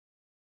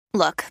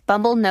Look,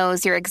 Bumble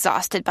knows you're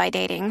exhausted by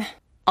dating.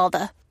 All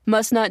the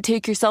must not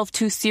take yourself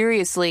too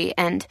seriously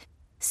and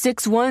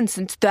 6'1"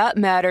 since that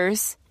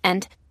matters.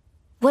 And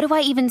what do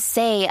I even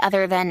say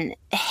other than,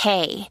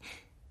 hey?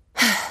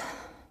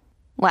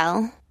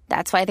 Well,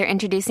 that's why they're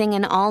introducing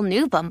an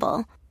all-new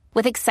Bumble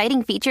with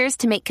exciting features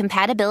to make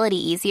compatibility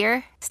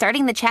easier,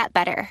 starting the chat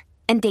better,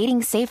 and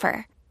dating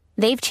safer.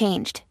 They've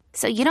changed,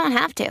 so you don't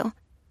have to.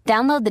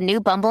 Download the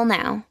new Bumble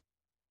now.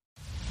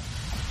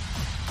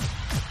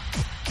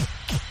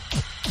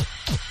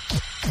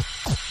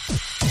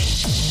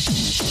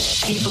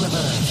 People of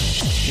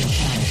Earth, your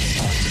planet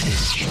has to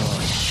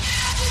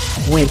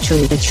destroy. Ой,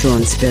 чё это чё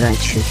он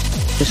спирачи?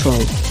 Ты шел.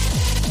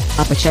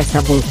 А по часть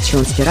обоих чё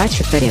он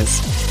спирачи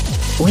торез.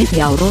 Ой,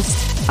 я урос,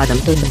 Адам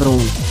тут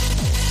брун.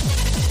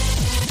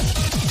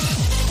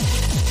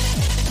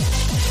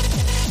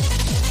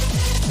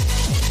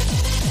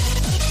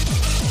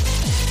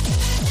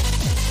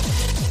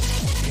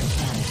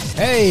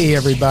 Hey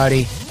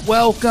everybody,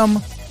 welcome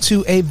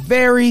to a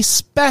very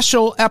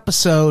special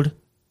episode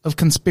of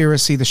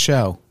Conspiracy the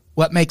Show.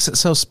 What makes it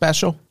so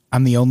special?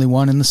 I'm the only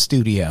one in the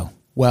studio.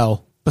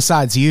 Well,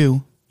 besides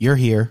you, you're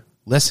here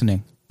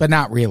listening, but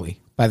not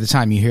really. By the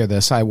time you hear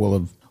this, I will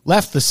have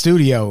left the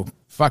studio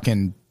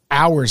fucking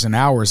hours and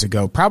hours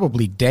ago,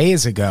 probably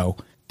days ago,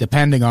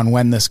 depending on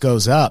when this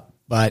goes up.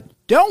 But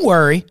don't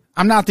worry,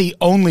 I'm not the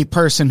only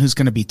person who's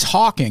going to be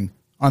talking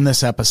on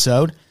this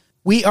episode.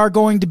 We are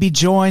going to be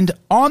joined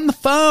on the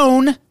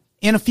phone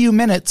in a few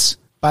minutes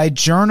by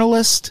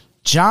journalist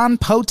John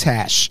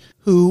Potash,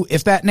 who,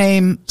 if that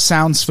name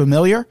sounds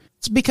familiar,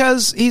 it's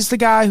because he's the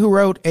guy who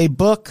wrote a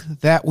book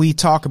that we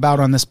talk about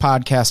on this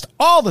podcast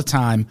all the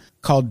time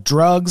called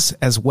Drugs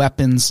as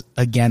Weapons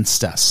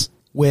Against Us,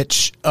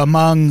 which,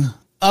 among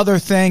other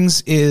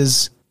things,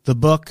 is the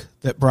book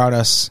that brought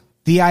us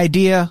the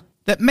idea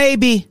that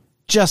maybe,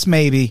 just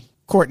maybe,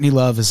 Courtney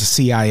Love is a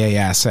CIA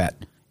asset.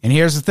 And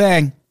here's the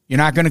thing. You're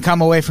not going to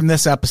come away from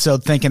this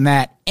episode thinking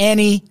that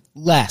any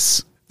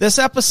less. This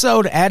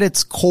episode, at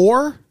its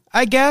core,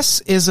 I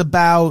guess, is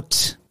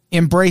about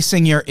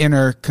embracing your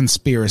inner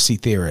conspiracy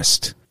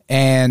theorist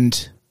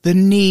and the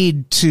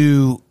need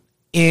to,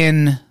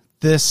 in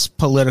this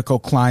political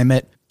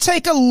climate,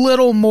 take a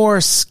little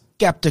more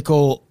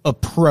skeptical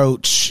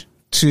approach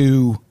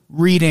to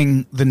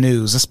reading the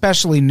news,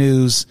 especially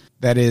news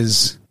that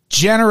is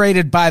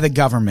generated by the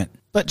government,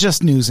 but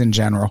just news in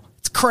general.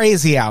 It's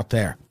crazy out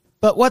there.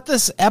 But what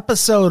this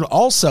episode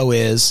also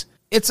is,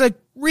 it's a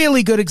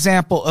really good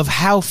example of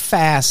how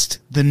fast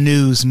the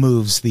news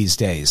moves these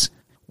days.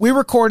 We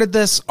recorded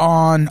this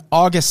on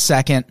August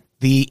 2nd,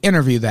 the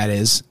interview that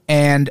is,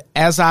 and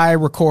as I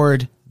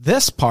record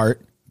this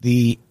part,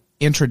 the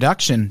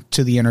introduction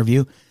to the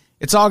interview,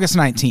 it's August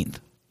 19th.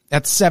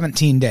 That's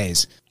 17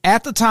 days.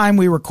 At the time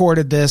we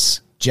recorded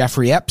this,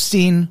 Jeffrey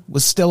Epstein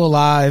was still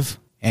alive,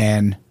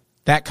 and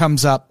that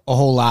comes up a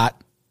whole lot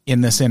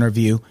in this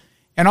interview.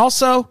 And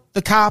also,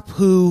 the cop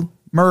who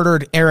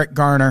murdered Eric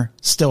Garner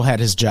still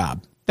had his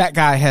job. That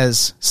guy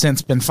has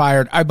since been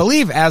fired, I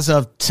believe, as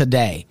of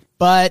today.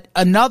 But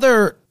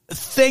another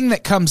thing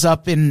that comes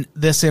up in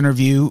this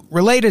interview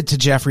related to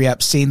Jeffrey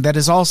Epstein that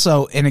is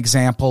also an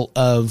example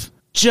of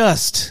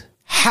just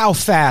how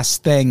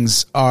fast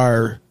things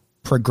are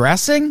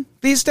progressing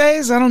these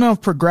days. I don't know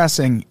if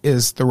progressing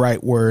is the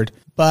right word,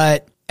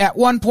 but at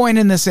one point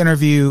in this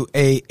interview,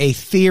 a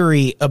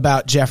theory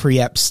about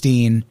Jeffrey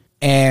Epstein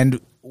and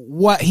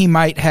what he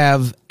might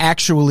have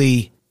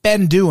actually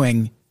been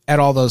doing at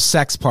all those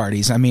sex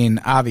parties. I mean,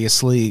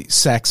 obviously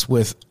sex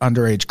with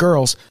underage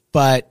girls,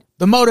 but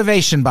the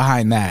motivation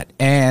behind that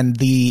and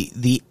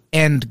the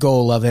end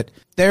goal of it.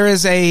 There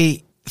is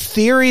a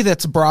theory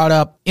that's brought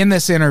up in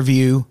this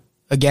interview,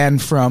 again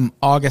from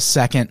August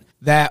 2nd,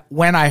 that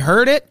when I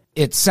heard it,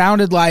 it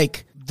sounded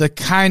like the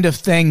kind of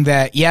thing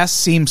that, yes,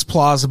 seems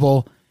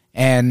plausible,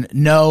 and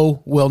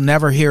no, we'll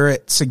never hear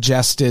it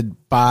suggested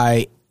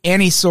by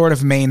any sort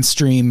of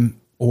mainstream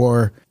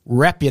or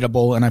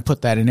reputable, and I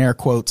put that in air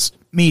quotes,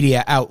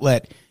 media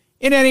outlet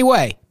in any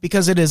way,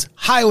 because it is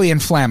highly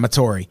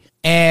inflammatory.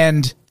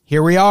 And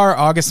here we are,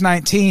 August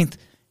 19th,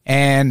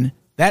 and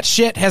that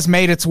shit has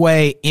made its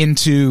way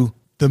into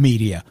the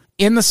media.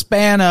 In the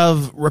span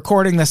of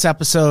recording this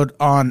episode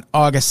on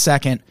August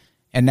 2nd,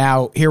 and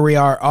now here we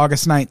are,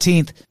 August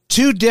 19th,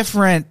 two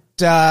different,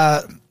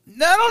 I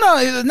don't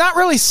know, not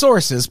really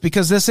sources,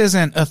 because this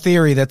isn't a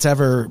theory that's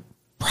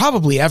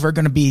probably ever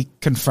going to be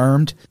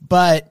confirmed,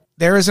 but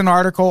there is an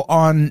article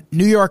on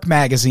New York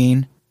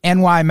Magazine,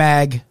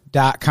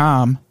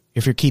 nymag.com,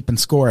 if you're keeping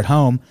score at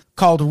home,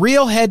 called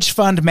Real Hedge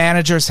Fund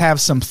Managers Have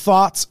Some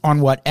Thoughts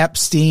on What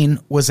Epstein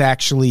Was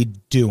Actually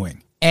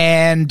Doing.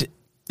 And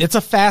it's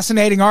a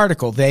fascinating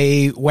article.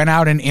 They went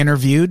out and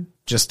interviewed,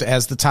 just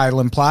as the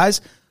title implies,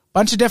 a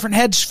bunch of different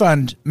hedge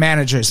fund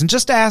managers and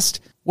just asked,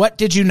 what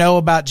did you know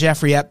about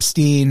Jeffrey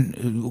Epstein?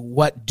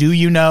 What do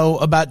you know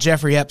about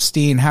Jeffrey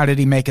Epstein? How did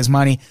he make his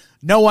money?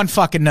 No one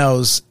fucking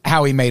knows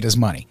how he made his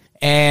money.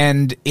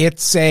 And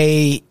it's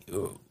a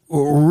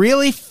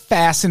really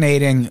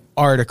fascinating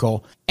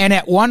article. And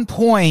at one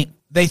point,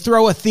 they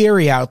throw a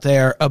theory out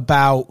there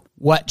about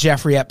what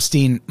Jeffrey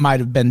Epstein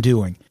might have been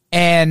doing.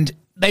 And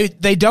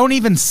they don't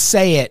even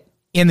say it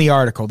in the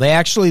article. They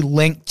actually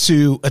link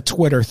to a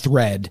Twitter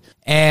thread,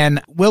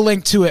 and we'll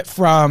link to it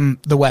from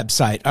the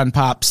website,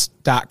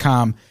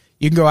 unpops.com.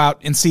 You can go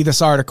out and see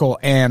this article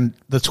and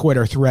the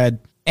Twitter thread.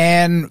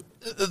 And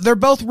they're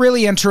both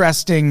really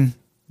interesting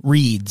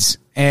reads,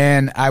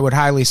 and I would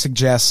highly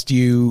suggest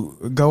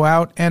you go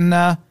out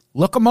and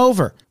look them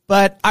over.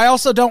 But I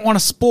also don't want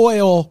to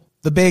spoil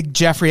the big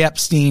Jeffrey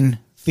Epstein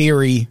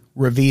theory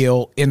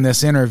reveal in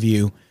this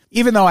interview,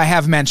 even though I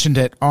have mentioned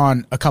it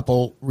on a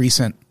couple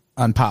recent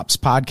Unpops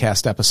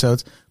podcast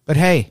episodes. But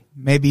hey,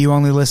 maybe you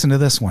only listen to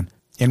this one,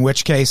 in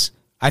which case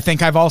I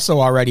think I've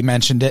also already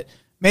mentioned it,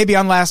 maybe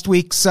on last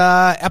week's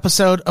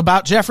episode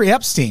about Jeffrey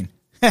Epstein.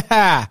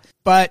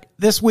 But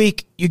this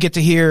week you get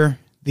to hear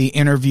the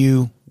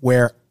interview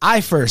where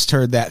I first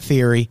heard that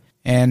theory,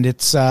 and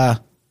it's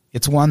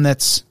one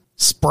that's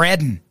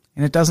spreading,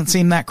 and it doesn't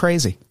seem that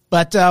crazy.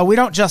 But we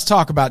don't just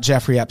talk about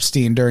Jeffrey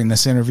Epstein during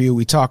this interview.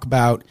 We talk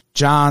about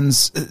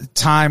John's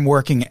time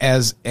working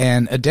as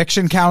an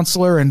addiction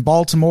counselor in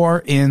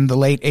Baltimore in the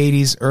late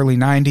 80s, early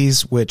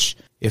 90s, which,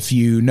 if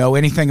you know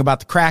anything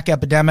about the crack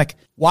epidemic,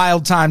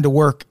 wild time to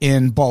work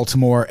in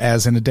Baltimore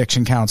as an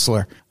addiction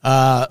counselor.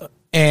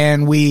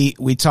 And we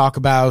talk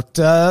about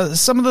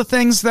some of the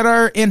things that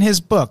are in his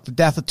book, the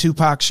death of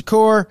Tupac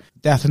Shakur,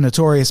 death of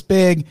Notorious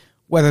Big,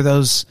 whether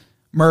those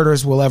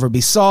murders will ever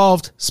be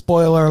solved.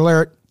 Spoiler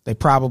alert, they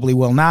probably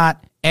will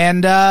not.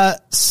 And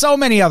so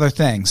many other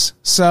things.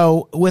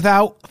 So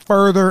without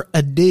further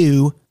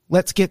ado,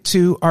 let's get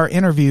to our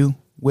interview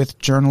with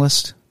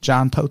journalist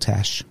John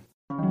Potash.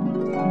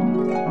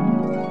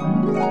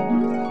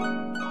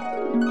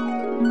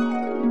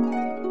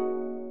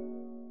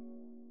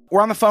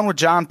 We're on the phone with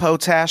John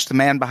Potash, the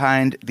man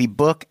behind the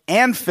book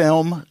and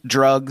film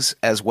Drugs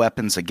as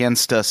Weapons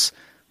Against Us,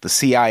 the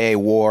CIA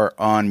War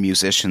on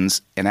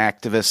Musicians and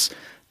Activists.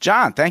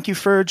 John, thank you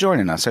for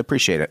joining us. I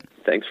appreciate it.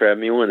 Thanks for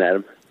having me on,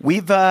 Adam.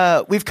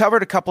 We've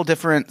covered a couple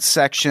different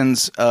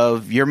sections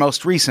of your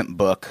most recent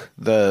book,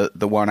 the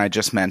one I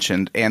just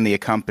mentioned, and the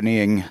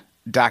accompanying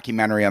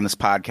documentary on this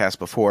podcast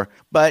before.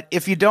 But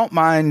if you don't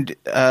mind,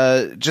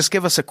 just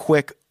give us a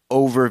quick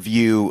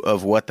overview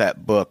of what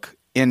that book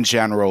in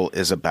general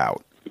is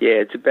about. Yeah,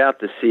 it's about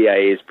the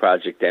CIA's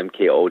Project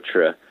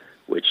MKUltra,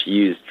 which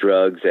used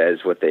drugs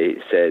as what they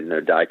said in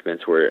their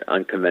documents were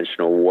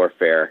unconventional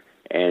warfare.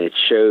 And it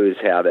shows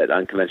how that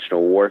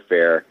unconventional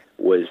warfare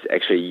was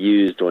actually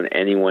used on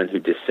anyone who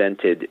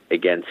dissented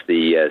against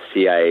the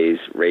CIA's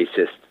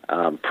racist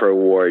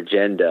pro-war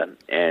agenda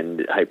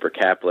and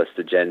hyper-capitalist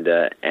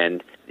agenda.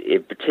 And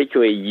it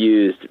particularly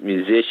used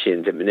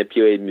musicians, it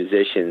manipulated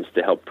musicians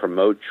to help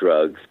promote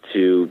drugs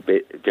to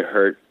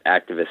hurt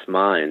activist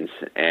minds.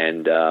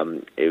 And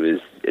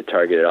it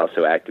targeted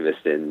also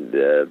activists in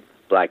the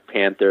Black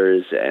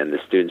Panthers and the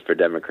Students for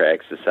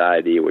Democratic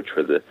Society, which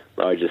were the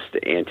largest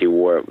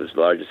anti-war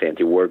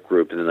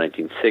group in the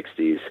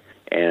 1960s,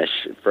 and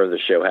further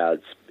show how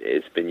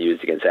it's been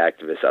used against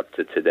activists up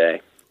to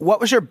today. What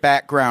was your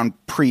background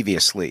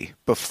previously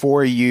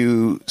before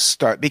you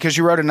start? Because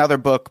you wrote another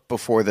book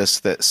before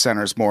this that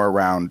centers more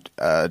around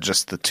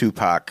just the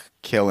Tupac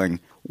killing.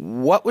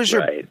 What was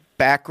your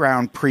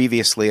background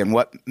previously, and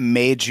what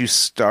made you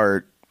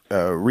start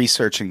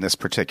researching this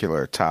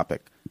particular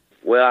topic?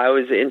 Well, I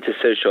was into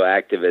social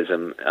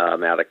activism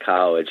out of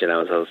college, and I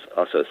was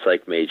also a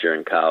psych major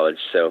in college.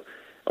 So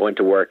I went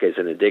to work as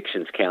an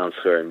addictions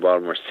counselor in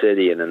Baltimore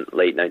City in the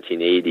late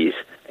 1980s,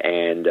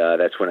 and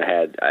that's when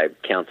I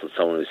counseled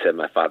someone who said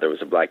my father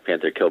was a Black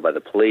Panther killed by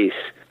the police.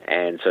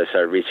 And so I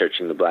started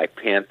researching the Black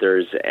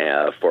Panthers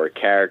for a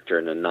character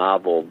in a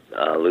novel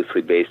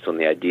loosely based on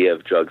the idea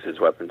of drugs as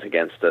weapons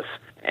against us.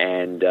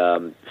 And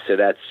so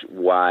that's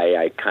why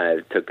I kind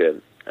of took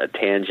a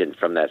tangent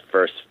from that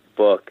first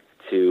book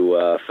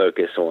to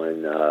focus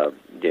on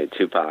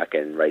Tupac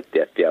and write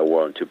the FBI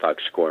war on Tupac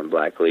Shakur and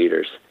black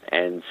leaders.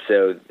 And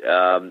so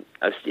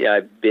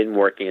I've been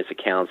working as a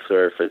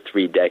counselor for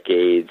 3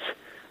 decades.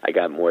 I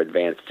got more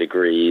advanced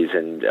degrees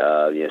and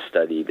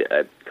studied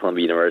at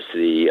Columbia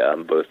University,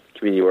 both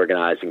community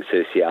organizing,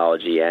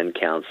 sociology, and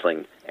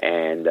counseling,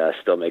 and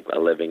still make my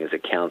living as a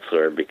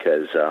counselor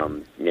because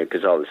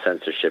all the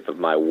censorship of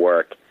my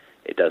work,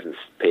 it doesn't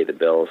pay the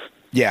bills.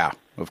 Yeah.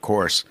 Of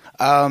course.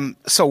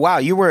 So wow,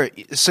 you were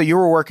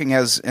working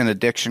as an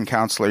addiction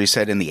counselor, you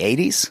said, in the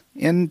 80s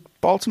in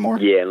Baltimore?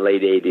 Yeah, in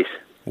late 80s.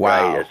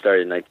 Wow. Right, I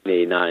started in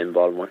 1989 in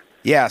Baltimore.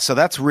 Yeah, so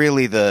that's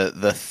really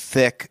the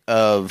thick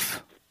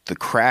of the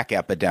crack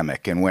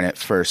epidemic and when it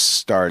first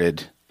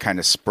started kind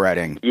of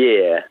spreading.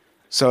 Yeah.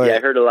 So I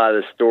heard a lot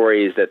of the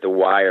stories that The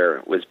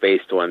Wire was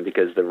based on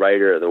because the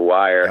writer of The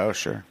Wire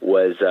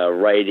was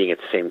writing at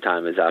the same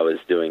time as I was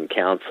doing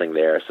counseling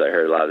there. So I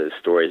heard a lot of the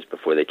stories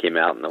before they came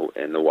out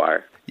in The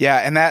Wire. Yeah,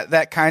 and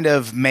that kind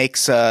of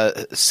makes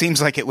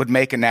seems like it would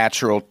make a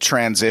natural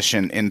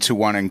transition into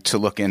wanting to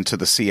look into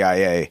the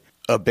CIA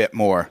a bit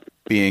more,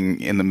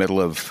 being in the middle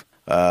of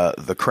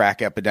the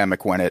crack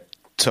epidemic when it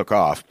took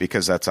off,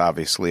 because that's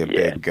obviously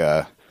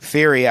a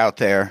theory out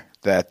there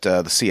that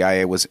the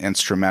CIA was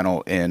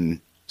instrumental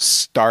in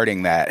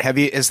starting that.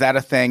 Is that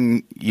a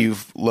thing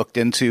you've looked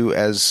into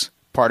as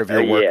part of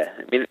your work? Yeah.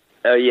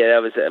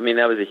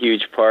 That was a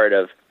huge part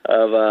of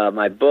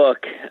my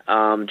book,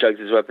 Drugs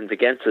as Weapons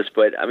Against Us.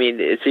 But,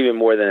 it's even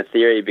more than a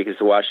theory, because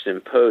the Washington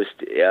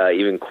Post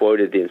even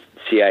quoted the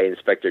CIA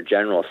Inspector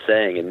General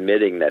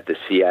admitting that the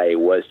CIA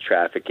was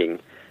trafficking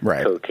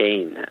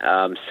cocaine.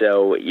 And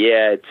so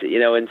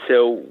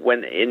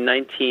when in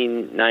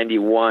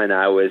 1991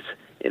 I was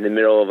in the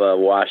middle of a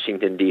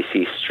Washington,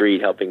 D.C.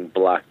 street helping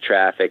block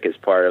traffic as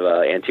part of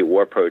an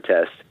anti-war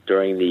protest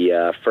during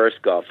the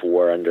first Gulf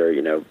War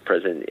under,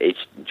 President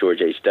George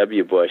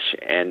H.W. Bush,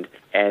 and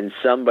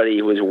somebody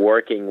who was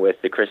working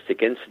with the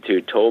Christic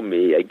Institute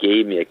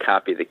gave me a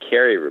copy of the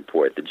Kerry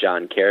report, the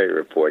John Kerry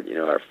report,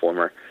 our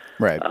former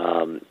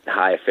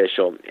high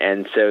official.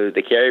 And so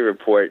the Kerry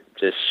report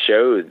just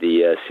showed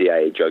the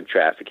CIA drug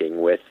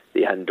trafficking with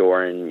the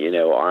Honduran,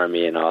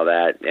 army and all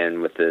that,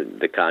 and with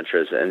the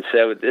Contras. And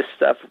so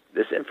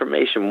this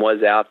information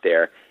was out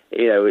there.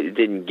 It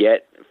didn't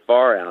get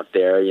far out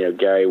there.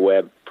 Gary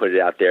Webb put it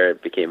out there.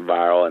 It became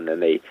viral, and then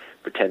they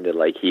pretended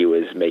like he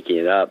was making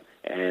it up.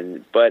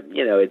 But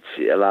it's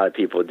a lot of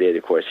people did,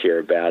 of course, hear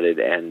about it,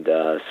 and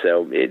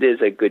so it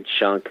is a good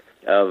chunk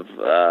of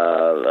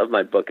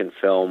my book and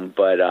film.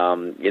 But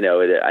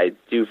I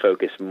do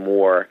focus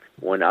more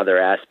on other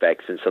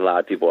aspects, since a lot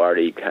of people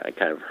already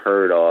kind of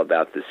heard all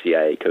about the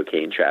CIA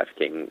cocaine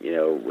trafficking,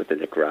 with the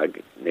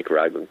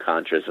Nicaraguan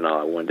Contras and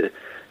all. I wanted to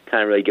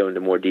kind of really go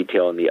into more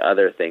detail on the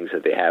other things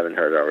that they haven't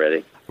heard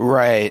already.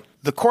 Right.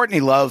 The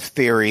Courtney Love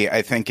theory,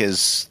 I think,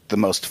 is the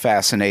most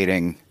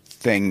fascinating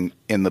thing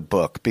in the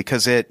book,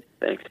 because it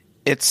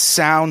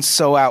sounds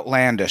so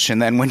outlandish,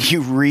 and then when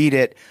you read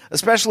it,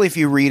 especially if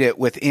you read it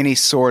with any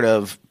sort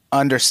of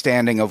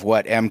understanding of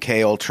what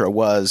MK Ultra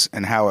was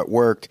and how it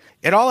worked,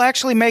 it all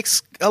actually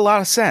makes a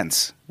lot of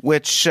sense,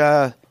 which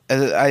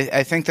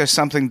I think there's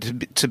something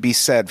to be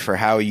said for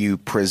how you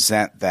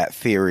present that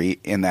theory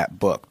in that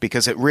book,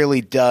 because it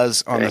really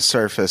does, on the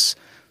surface,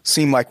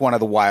 seem like one of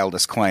the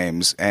wildest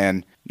claims,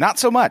 and not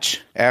so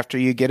much after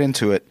you get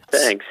into it.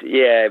 Thanks.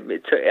 Yeah,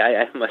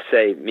 I must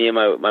say, me and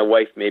my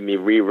wife made me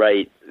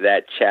rewrite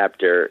that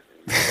chapter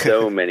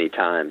so many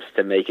times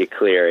to make it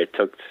clear. It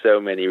took so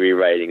many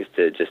rewritings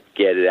to just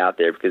get it out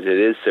there, because it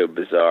is so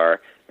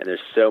bizarre and there's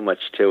so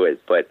much to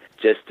it, but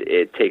just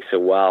it takes a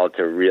while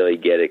to really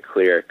get it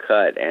clear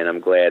cut, and I'm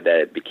glad that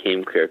it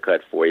became clear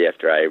cut for you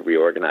after I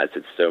reorganized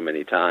it so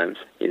many times,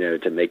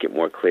 to make it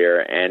more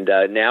clear. And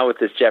now with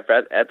this Jeff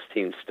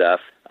Epstein stuff,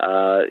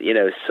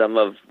 some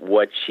of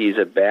what she's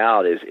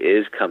about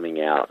is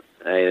coming out.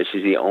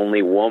 She's the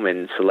only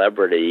woman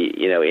celebrity,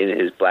 in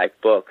his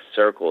black book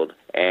circled.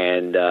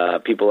 And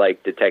people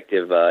like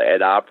Detective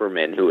Ed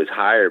Opperman, who was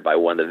hired by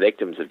one of the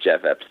victims of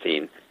Jeff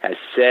Epstein, has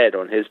said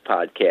on his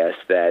podcast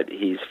that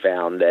he's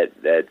found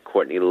that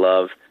Courtney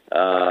Love,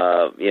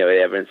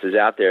 evidence is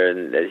out there,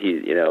 and that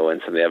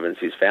and some of the evidence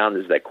he's found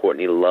is that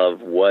Courtney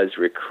Love was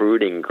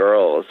recruiting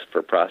girls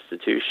for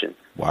prostitution.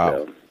 Wow.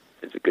 So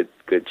it's a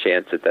good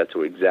chance that that's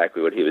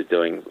exactly what he was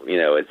doing,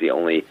 as the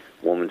only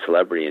woman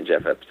celebrity in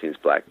Jeff Epstein's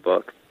black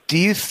book. Do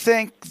you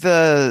think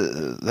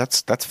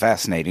that's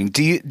fascinating?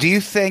 Do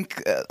you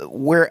think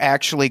we're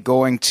actually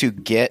going to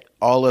get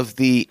all of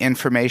the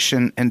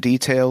information and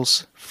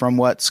details from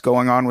what's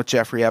going on with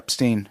Jeffrey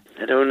Epstein?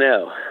 I don't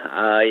know.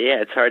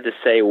 It's hard to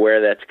say where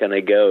that's going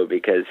to go,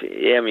 because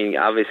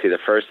obviously the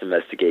first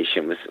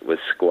investigation was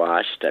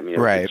squashed. It was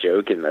a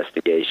joke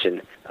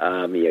investigation.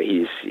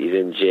 He's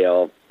in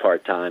jail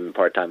part-time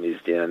he's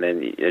and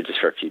then just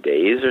for a few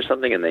days or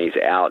something, and then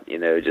he's out,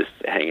 just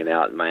hanging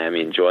out in Miami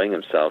enjoying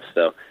himself.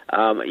 So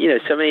so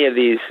many of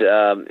these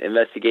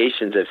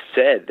investigations have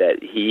said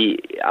that he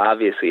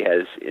obviously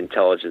has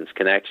intelligence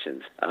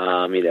connections.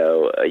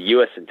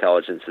 U.S.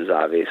 intelligence is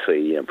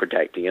obviously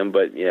protecting him,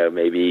 but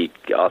maybe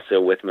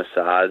also with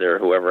Mossad or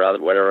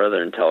whatever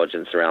other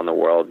intelligence around the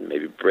world,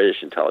 maybe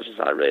British intelligence.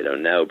 I really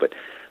don't know,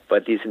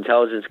 but these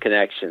intelligence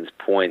connections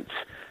points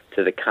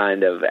to the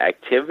kind of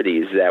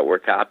activities that were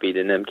copied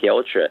in MK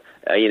Ultra.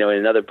 In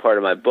another part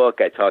of my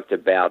book, I talked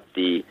about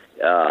the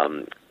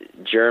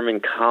German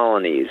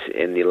colonies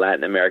in the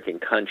Latin American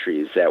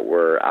countries that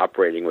were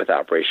operating with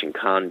Operation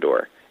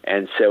Condor.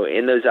 And so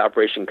in those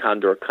Operation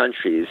Condor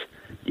countries,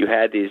 you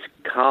had these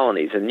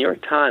colonies, and the New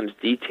York Times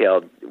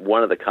detailed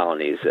one of the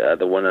colonies,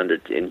 the one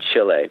in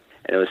Chile,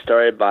 and it was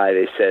started by,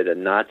 they said, a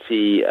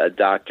Nazi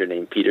doctor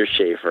named Peter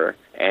Schaefer,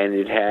 and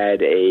it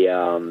had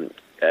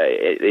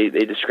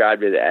they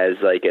described it as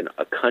like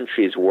a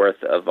country's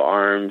worth of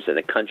arms and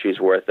a country's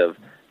worth of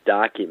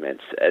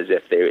documents, as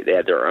if they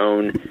had their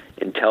own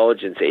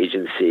intelligence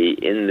agency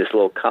in this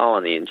little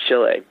colony in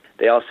Chile.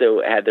 They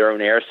also had their own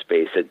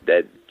airspace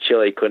that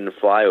Chile couldn't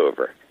fly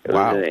over. It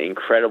was an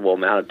incredible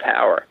amount of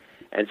power.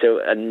 And so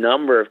a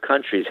number of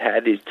countries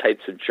had these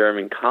types of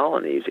German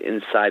colonies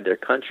inside their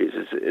countries.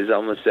 It's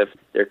almost as if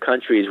their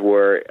countries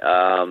were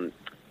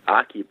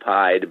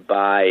occupied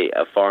by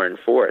a foreign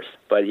force.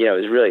 But, it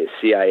was really a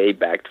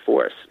CIA-backed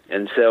force.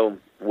 And so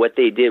what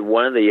they did,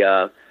 one of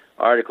the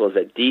articles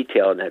that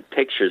detailed and had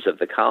pictures of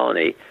the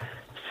colony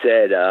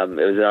said,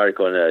 it was an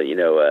article in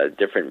a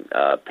different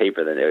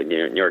paper than the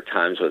New York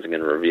Times wasn't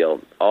going to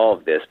reveal all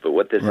of this, but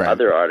what this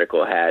other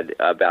article had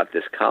about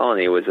this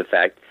colony was the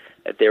fact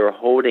that they were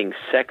holding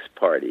sex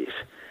parties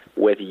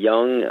with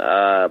young,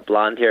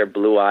 blonde-haired,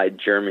 blue-eyed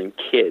German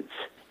kids,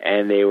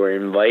 and they were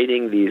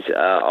inviting these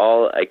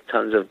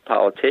tons of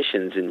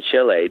politicians in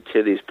Chile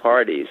to these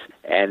parties,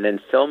 and then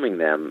filming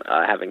them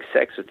having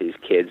sex with these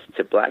kids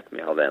to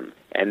blackmail them.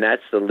 And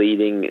that's the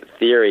leading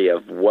theory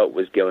of what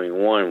was going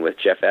on with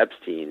Jeff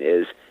Epstein,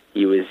 is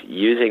he was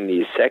using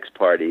these sex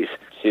parties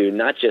to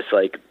not just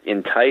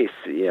entice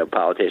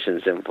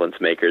politicians, influence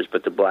makers,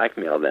 but to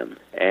blackmail them.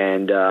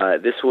 And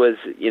this was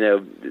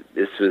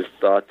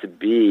thought to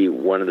be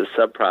one of the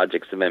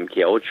sub-projects of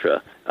MK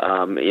Ultra.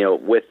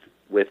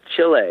 With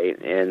Chile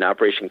and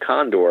Operation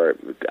Condor,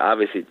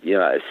 obviously,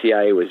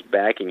 CIA was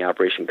backing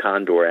Operation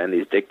Condor and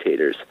these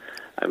dictators.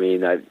 I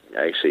mean, I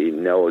actually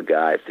know a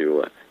guy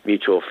through a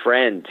mutual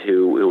friend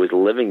who was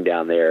living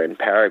down there in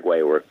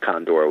Paraguay where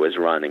Condor was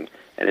running,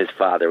 and his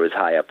father was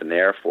high up in the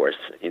Air Force,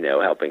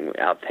 helping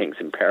out things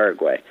in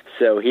Paraguay.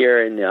 So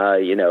here in,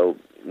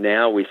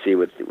 now we see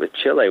with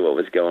Chile what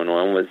was going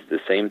on was the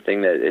same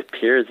thing that it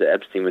appears that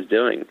Epstein was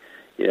doing.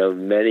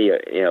 Many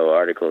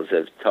articles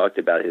have talked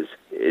about his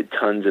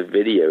tons of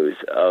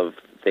videos of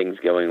things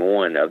going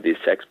on of these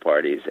sex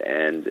parties,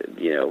 and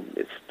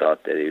it's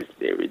thought that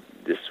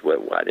this is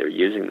why they were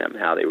using them,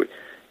 how they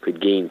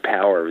could gain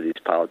power over these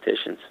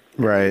politicians,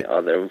 right?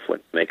 Other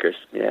influence makers,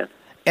 yeah.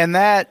 And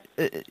that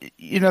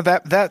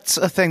that's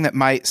a thing that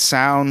might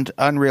sound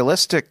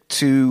unrealistic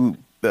to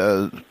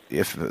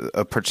if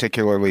a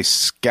particularly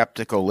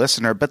skeptical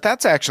listener, but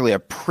that's actually a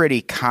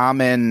pretty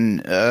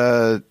common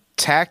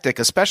tactic,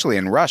 especially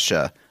in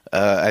Russia.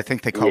 I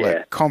think they call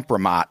it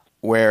kompromat,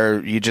 where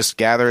you just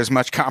gather as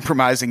much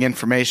compromising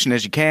information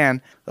as you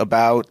can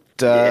about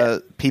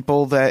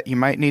people that you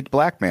might need to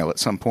blackmail at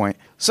some point.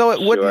 So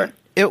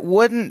it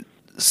wouldn't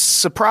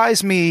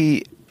surprise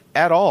me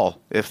at all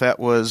if that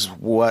was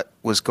what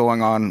was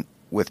going on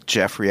with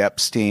Jeffrey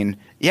Epstein.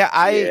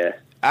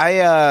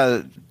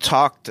 I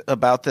talked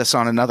about this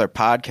on another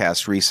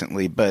podcast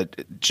recently,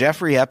 but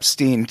Jeffrey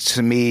Epstein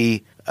to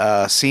me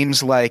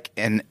seems like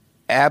an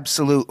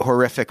absolute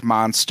horrific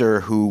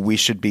monster who we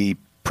should be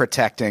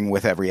protecting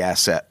with every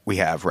asset we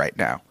have right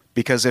now.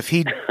 Because if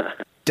he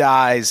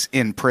dies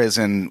in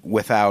prison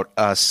without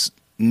us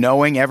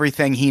knowing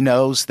everything he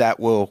knows, that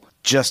will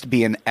just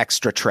be an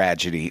extra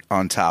tragedy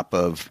on top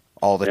of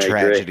all the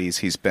tragedies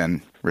he's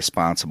been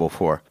responsible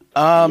for.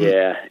 And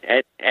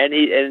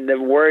the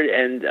word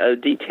and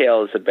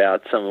details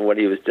about some of what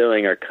he was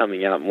doing are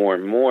coming out more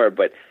and more.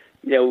 But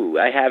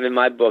I have in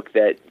my book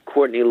that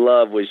Courtney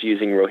Love was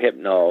using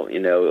Rohypnol,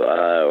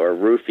 or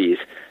roofies.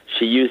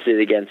 She used it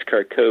against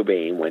Kurt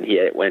Cobain when he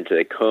went to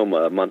the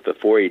coma a month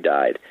before he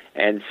died.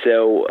 And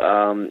so,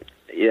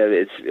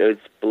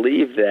 it's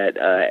believed that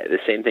the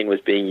same thing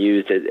was being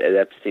used at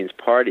Epstein's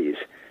parties.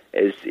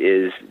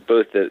 Is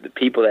both the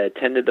people that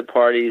attended the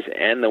parties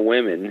and the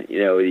women,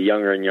 the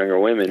younger and younger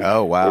women,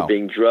 were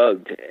being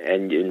drugged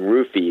and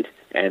roofied.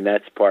 And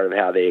that's part of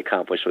how they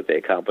accomplished what they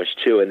accomplished,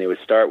 too. And they would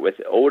start with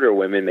older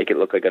women, make it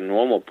look like a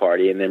normal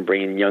party, and then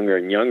bring in younger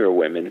and younger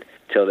women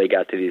till they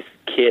got to these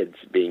kids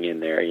being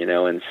in there,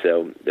 And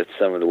so that's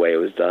some of the way it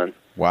was done.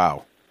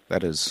 Wow.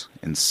 That is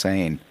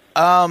insane.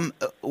 I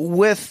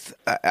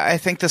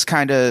think this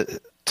kind of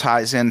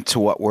ties into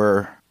what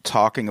we're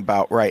talking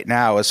about right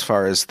now as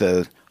far as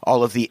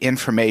all of the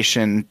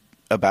information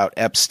about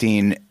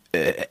Epstein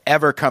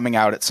ever coming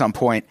out at some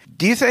point.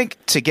 Do you think,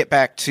 to get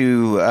back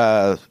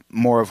to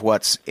more of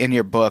what's in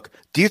your book,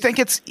 do you think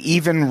it's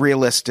even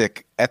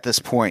realistic at this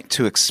point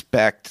to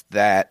expect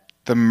that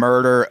the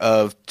murder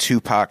of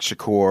Tupac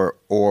Shakur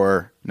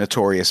or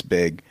Notorious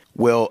Big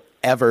will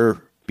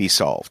ever be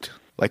solved?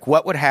 Like,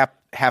 what would have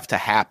to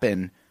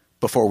happen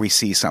before we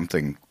see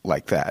something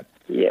like that?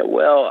 Yeah,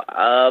 well,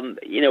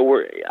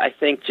 I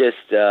think just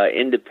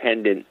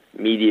independent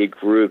media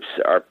groups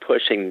are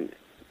pushing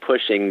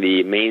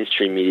the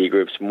mainstream media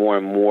groups more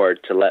and more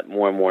to let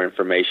more and more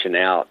information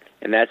out.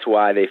 And that's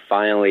why they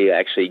finally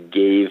actually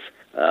gave,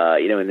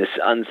 in this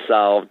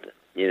unsolved,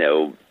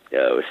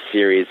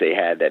 series they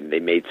had that they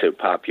made so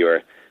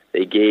popular,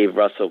 they gave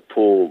Russell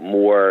Poole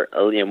more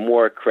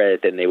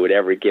credit than they would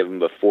ever give him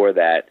before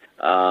that.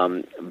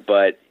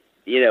 But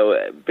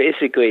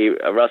basically,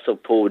 Russell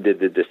Poole did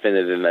the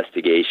definitive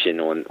investigation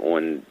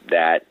on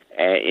that.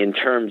 In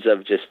terms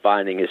of just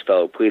finding his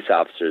fellow police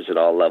officers at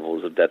all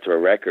levels of death row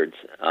records,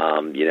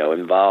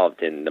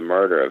 involved in the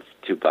murder of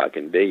Tupac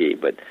and Biggie.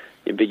 But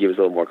Biggie was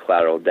a little more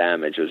collateral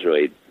damage. It was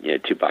really,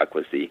 Tupac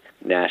was the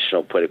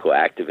national political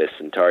activist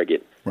and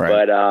target. Right.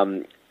 But I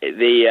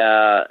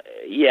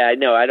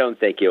don't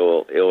think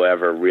it'll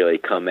ever really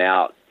come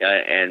out.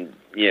 and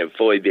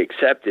fully be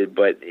accepted.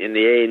 But in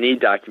the A&E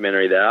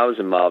documentary that I was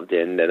involved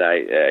in, that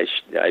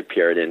I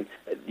appeared in,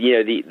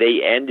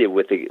 they ended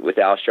with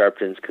Al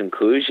Sharpton's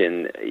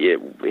conclusion,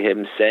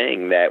 him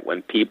saying that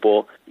when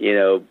people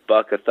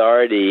buck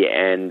authority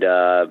and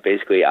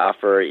basically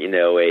offer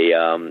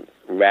a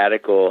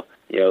radical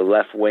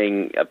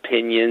left-wing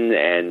opinion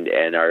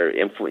and are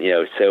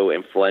so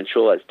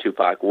influential as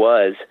Tupac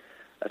was,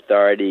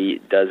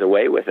 authority does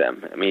away with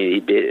them. I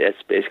mean,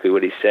 that's basically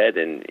what he said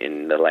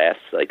in the last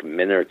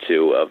minute or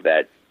two of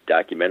that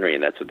documentary,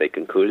 and that's what they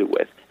concluded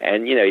with.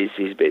 And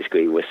he's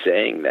basically was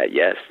saying that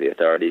yes, the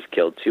authorities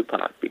killed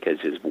Tupac because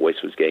his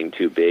voice was getting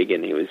too big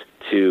and he was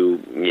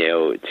too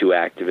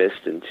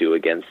activist and too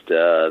against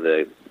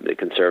the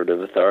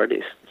conservative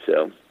authorities.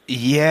 So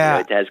yeah,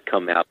 it has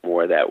come out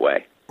more that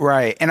way.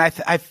 Right, and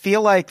I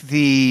feel like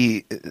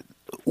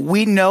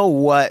we know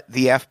what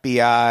the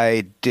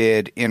FBI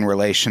did in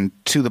relation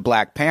to the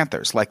Black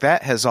Panthers. Like,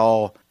 that has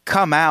all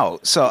come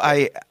out. So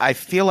I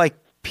feel like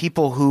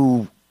people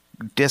who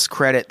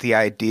discredit the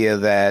idea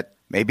that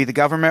maybe the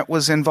government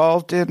was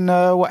involved in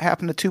what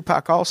happened to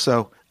Tupac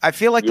also. I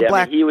feel like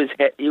he was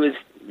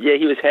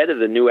head of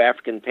the New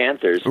African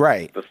Panthers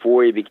right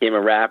before he became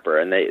a rapper,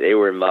 and they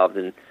were involved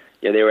in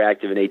they were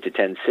active in 8 to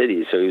 10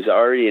 cities. So he was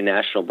already a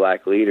national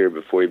black leader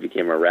before he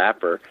became a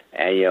rapper.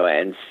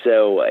 And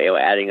so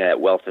adding that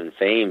wealth and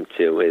fame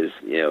to his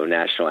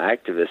national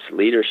activist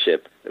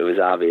leadership, it was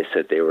obvious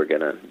that they were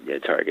going to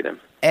target him.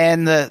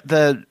 And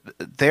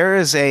there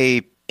is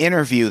a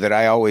interview that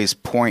I always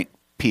point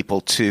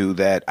people to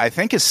that I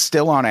think is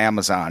still on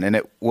Amazon, and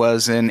it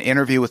was an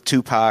interview with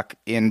Tupac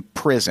in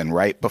prison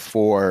right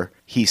before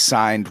he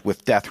signed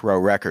with Death Row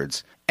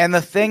Records. And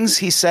the things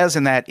he says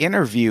in that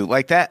interview,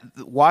 like that,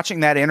 watching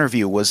that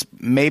interview was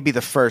maybe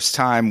the first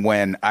time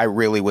when I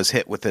really was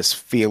hit with this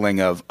feeling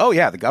of, oh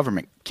yeah, the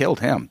government killed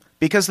him.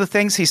 Because the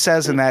things he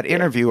says in that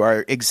interview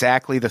are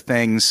exactly the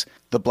things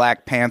the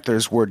Black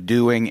Panthers were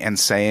doing and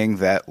saying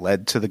that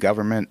led to the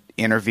government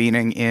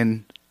intervening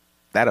in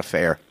that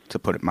affair, to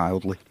put it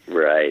mildly.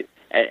 Right.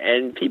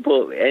 And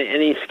people,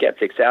 any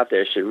skeptics out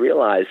there should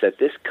realize that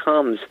this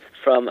comes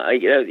from,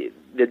 the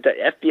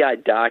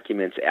FBI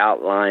documents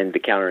outlined the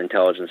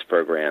counterintelligence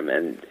program,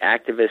 and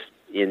activists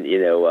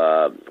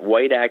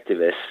white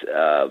activists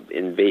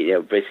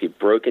basically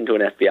broke into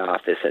an FBI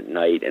office at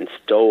night and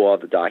stole all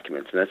the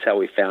documents, and that's how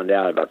we found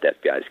out about the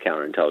FBI's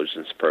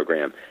counterintelligence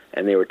program.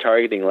 And they were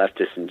targeting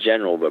leftists in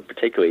general, but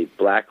particularly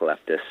black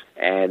leftists,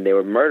 and they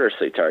were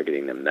murderously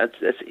targeting them. That's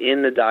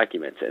in the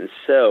documents. And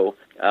so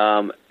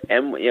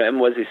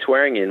Mwezi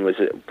Swearingen was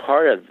a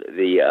part of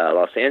the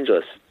Los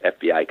Angeles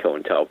FBI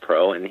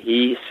COINTELPRO, and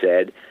he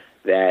said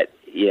that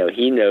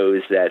he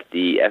knows that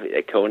the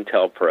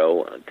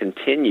COINTELPRO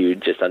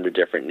continued just under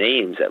different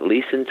names at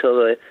least until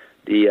the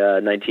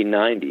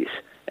 1990s.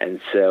 And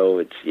so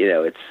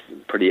it's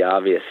pretty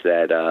obvious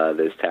that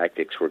those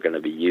tactics were going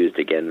to be used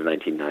again in the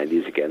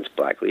 1990s against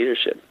black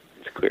leadership.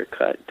 It's clear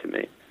cut to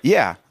me.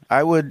 Yeah,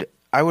 I would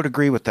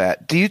agree with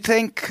that. Do you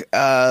think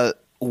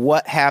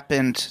what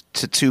happened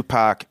to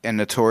Tupac and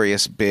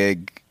Notorious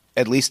Big,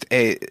 at least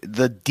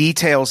the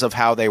details of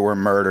how they were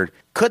murdered,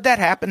 could that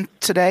happen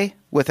today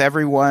with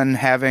everyone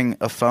having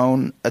a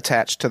phone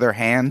attached to their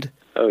hand?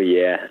 Oh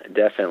yeah,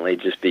 definitely.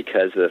 Just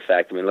because of the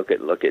fact, look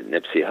at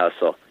Nipsey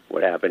Hussle.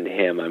 What happened to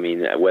him?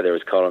 Whether it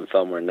was caught on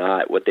film or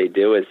not, what they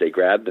do is they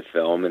grab the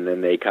film and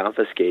then they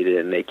confiscate it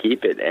and they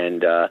keep it.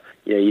 And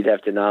you'd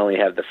have to not only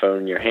have the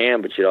phone in your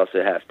hand, but you'd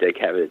also have to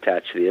have it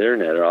attached to the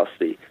internet, or else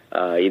they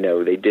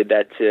did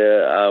that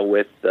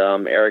with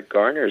Eric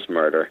Garner's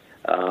murder.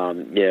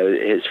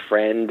 His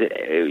friend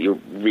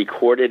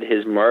recorded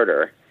his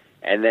murder,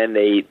 and then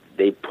they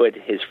put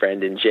his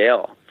friend in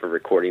jail for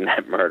recording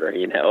that murder.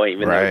 Even though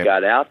he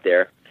got out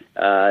there.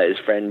 His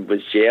friend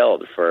was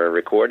jailed for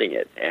recording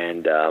it,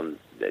 and that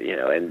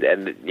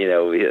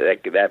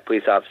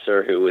police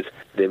officer who was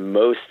the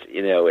most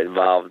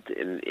involved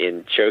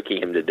in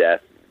choking him to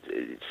death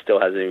still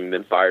hasn't even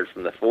been fired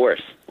from the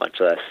force, much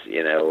less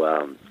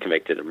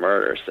convicted of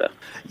murder. So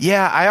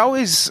yeah, I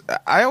always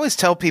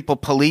tell people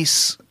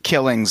police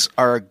killings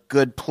are a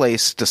good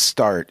place to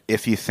start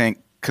if you think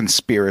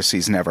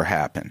conspiracies never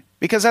happen.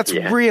 Because that's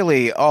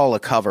really all a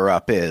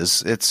cover-up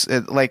is. It's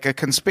like a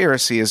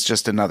conspiracy is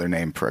just another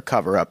name for a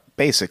cover-up,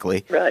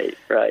 basically. Right.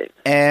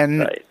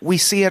 And we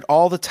see it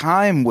all the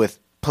time with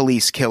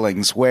police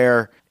killings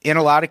where, in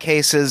a lot of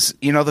cases,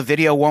 the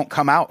video won't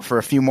come out for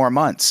a few more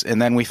months.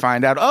 And then we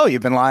find out, oh,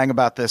 you've been lying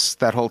about this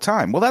that whole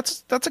time. Well,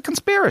 that's a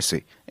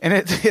conspiracy. And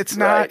it's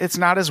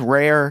not as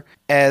rare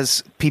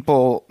as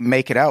people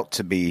make it out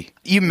to be.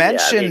 You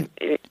mentioned...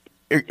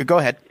 Go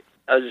ahead.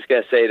 I was just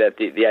going to say that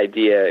the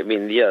idea,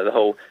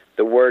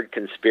 the word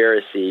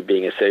conspiracy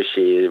being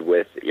associated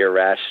with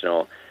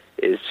irrational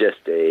is just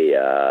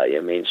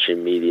a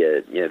mainstream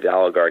media. The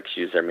oligarchs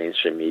use their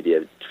mainstream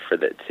media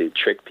to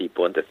trick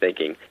people into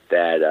thinking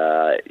that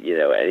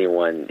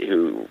anyone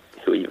who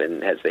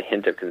even has the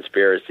hint of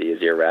conspiracy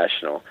is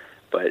irrational.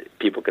 But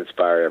people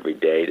conspire every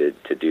day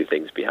to do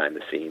things behind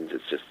the scenes.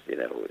 It's just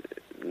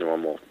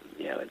normal.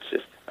 It's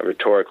just a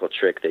rhetorical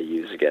trick they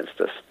use against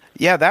us.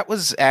 Yeah, that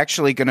was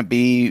actually going to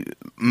be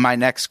my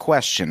next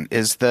question,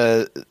 is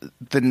the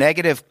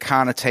negative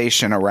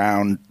connotation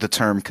around the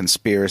term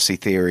conspiracy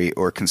theory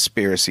or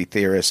conspiracy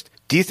theorist.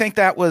 Do you think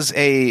that was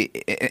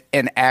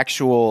an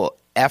actual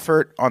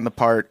effort on the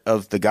part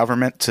of the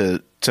government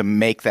to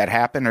make that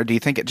happen, or do you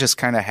think it just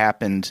kind of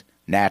happened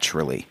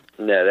naturally?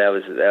 No, that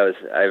was.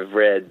 I've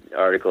read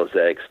articles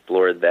that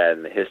explored that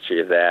and the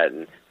history of that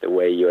and the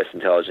way U.S.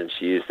 intelligence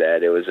used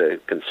that. It was a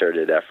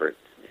concerted effort.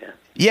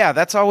 Yeah,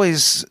 that's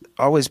always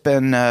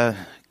been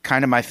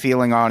kind of my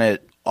feeling on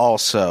it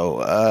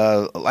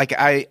also. Like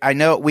I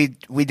know we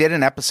did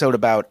an episode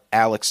about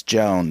Alex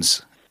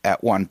Jones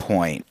at one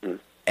point,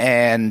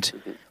 and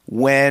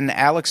when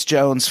Alex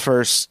Jones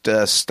first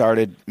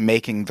started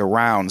making the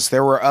rounds,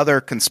 there were other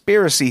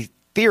conspiracy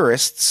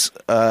theorists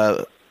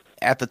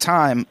at the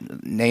time,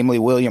 namely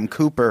William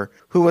Cooper,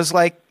 who was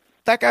like,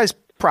 that guy's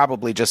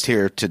probably just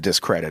here to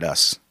discredit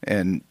us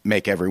and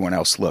make everyone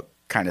else look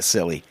kind of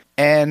silly.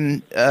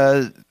 And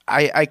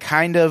I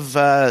kind of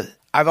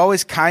I've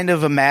always kind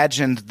of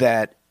imagined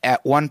that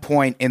at one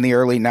point in the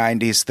early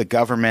 90s, the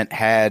government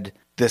had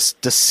this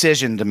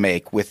decision to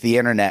make with the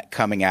internet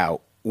coming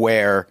out,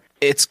 where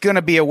it's going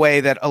to be a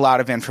way that a lot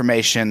of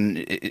information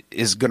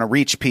is going to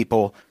reach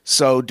people.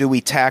 So do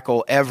we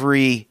tackle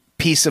every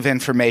piece of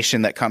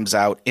information that comes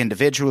out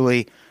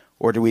individually,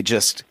 or do we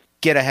just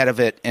get ahead of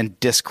it and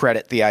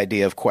discredit the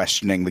idea of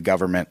questioning the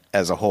government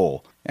as a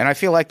whole? And I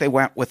feel like they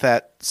went with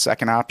that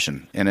second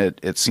option, and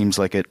it seems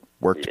like it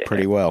worked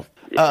pretty well.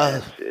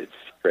 Yeah, it's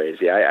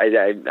crazy.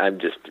 I'm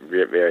just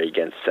very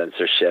against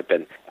censorship,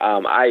 and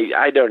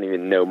I don't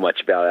even know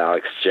much about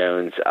Alex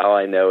Jones. All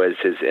I know is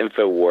his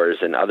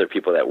InfoWars and other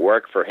people that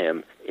work for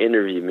him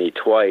interviewed me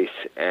twice,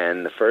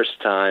 and the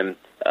first time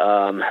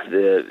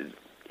the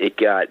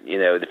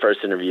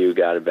first interview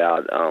got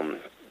about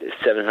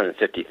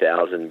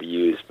 750,000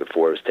 views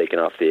before it was taken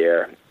off the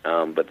air.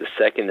 But the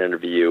second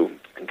interview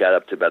got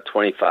up to about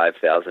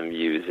 25,000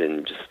 views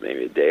in just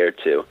maybe a day or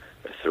two,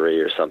 or three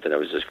or something. It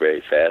was just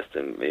very fast,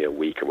 in maybe a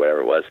week or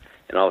whatever it was.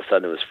 And all of a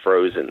sudden it was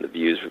frozen.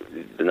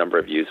 The number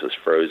of views was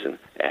frozen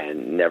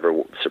and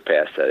never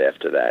surpassed that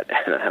after that.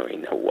 And I don't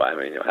even know why. I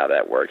don't even know how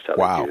that works, how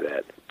they do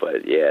that.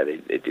 But yeah,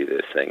 they do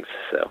those things.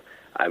 So.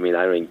 I don't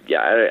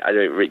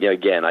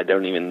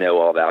even know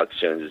all of Alex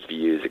Jones's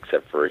views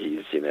except for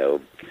he's,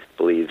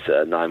 believes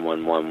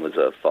 911 was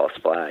a false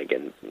flag,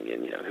 and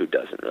who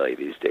doesn't really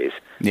these days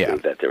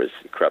believe that there was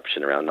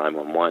corruption around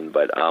 911.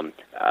 But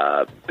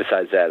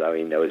besides that, I don't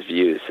even know his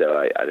views, so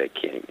I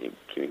can't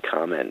even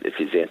comment. If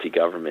he's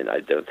anti-government, I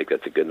don't think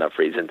that's a good enough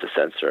reason to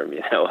censor him.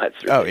 That's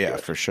ridiculous. Oh yeah,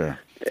 for sure.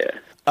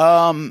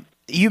 Yeah.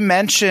 You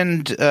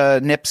mentioned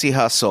Nipsey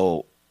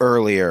Hussle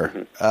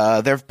earlier.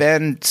 There have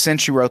been,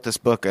 since you wrote this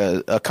book,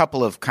 a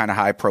couple of kind of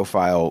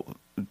high-profile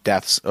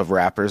deaths of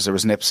rappers. There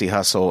was Nipsey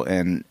Hussle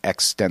and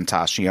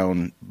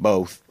XXXTentacion,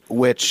 both,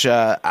 which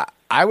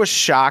I was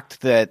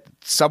shocked that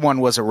someone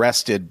was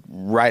arrested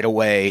right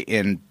away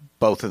in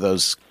both of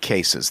those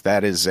cases.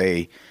 That is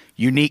a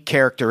unique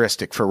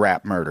characteristic for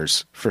rap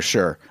murders, for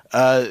sure.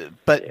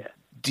 But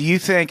do you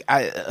think,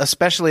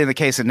 especially in the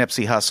case of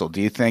Nipsey Hussle,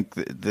 do you think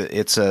that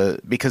it's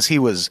because he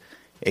was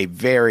a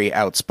very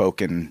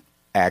outspoken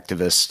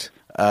activist,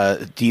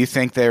 do you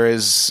think there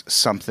is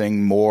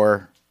something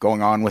more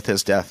going on with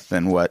his death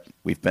than what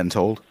we've been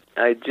told?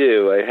 I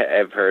do.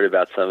 I've heard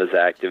about some of his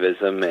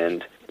activism,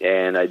 and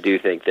I do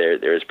think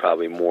there's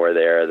probably more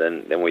there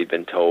than we've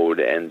been told.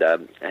 And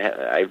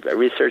I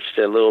researched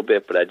it a little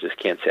bit, but I just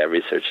can't say I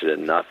researched it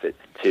enough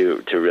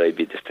to really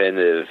be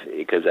definitive,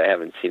 because I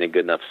haven't seen a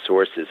good enough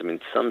sources. I mean,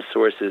 some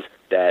sources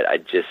that I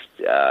just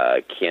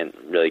can't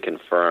really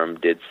confirm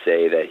did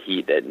say that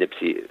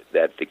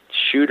the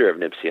shooter of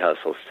Nipsey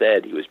Hussle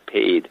said he was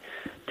paid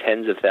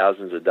tens of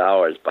thousands of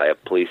dollars by a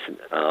police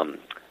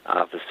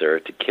officer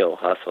to kill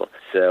Hussle.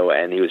 So,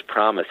 and he was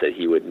promised that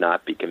he would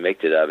not be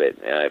convicted of it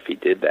if he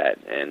did that.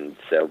 And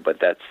so, but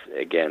that's,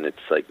 again, it's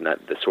like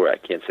not the source.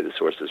 I can't say the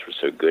sources were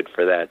so good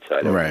for that, so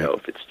I don't know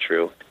if it's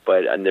true.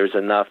 But there's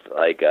enough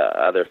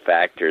other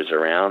factors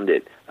around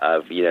it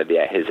of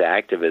his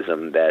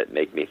activism that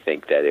make me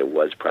think that it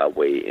was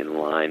probably in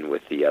line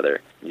with the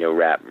other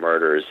rap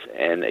murders.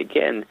 And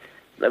again,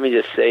 let me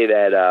just say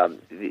that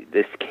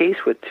this case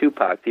with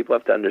Tupac, people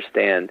have to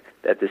understand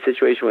that the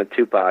situation with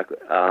Tupac,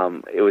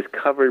 it was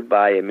covered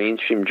by a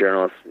mainstream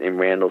journalist named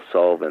Randall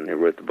Sullivan, who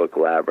wrote the book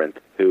Labyrinth,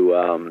 who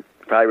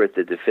probably wrote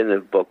the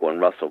definitive book on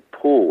Russell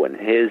Poole and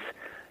his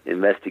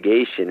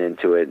investigation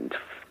into it,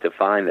 to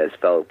find that his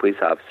fellow police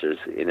officers,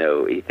 he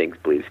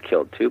believes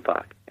killed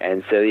Tupac.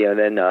 And so,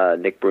 then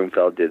Nick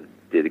Broomfield did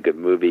a good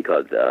movie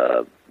called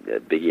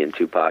Biggie and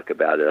Tupac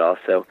about it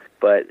also.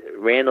 But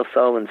Randall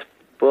Sullivan's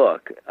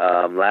book,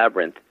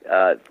 Labyrinth,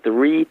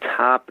 three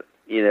top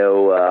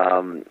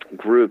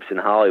groups in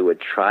Hollywood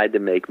tried to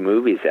make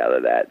movies out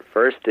of that.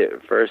 First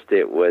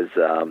it was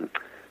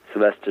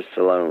Sylvester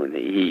Stallone.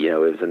 It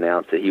was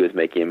announced that he was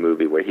making a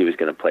movie where he was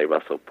going to play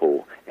Russell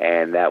Poole,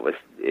 and it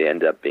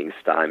ended up being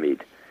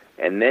stymied.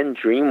 And then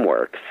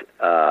DreamWorks.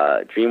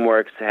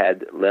 DreamWorks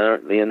had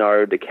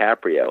Leonardo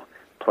DiCaprio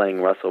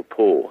playing Russell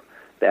Poole.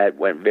 That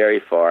went very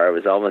far. It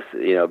was almost,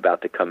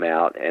 about to come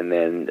out, and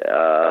then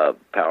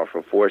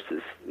Powerful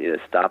Forces,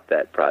 stopped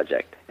that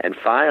project. And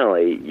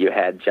finally, you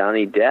had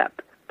Johnny Depp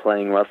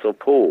playing Russell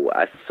Poole.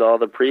 I saw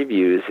the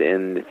previews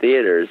in the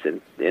theaters,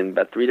 in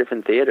about 3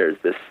 different theaters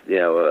this,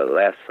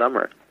 last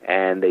summer,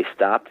 and they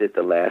stopped it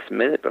the last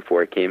minute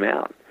before it came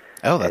out.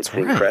 Oh, that's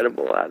right. It's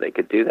incredible how they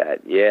could do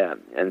that. Yeah,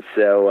 and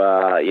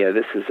so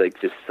this is like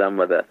just some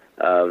of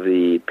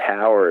the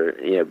power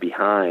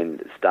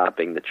behind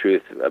stopping the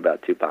truth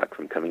about Tupac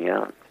from coming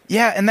out.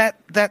 Yeah, and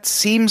that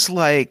seems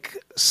like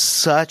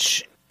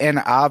such an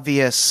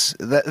obvious.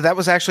 That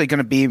was actually going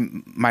to be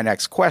my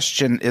next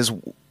question: is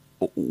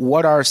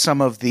what are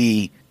some of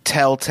the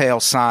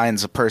telltale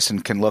signs a person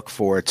can look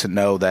for to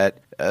know that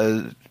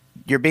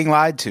you're being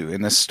lied to,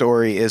 and this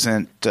story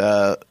isn't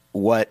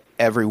what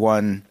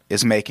everyone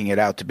is making it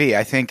out to be?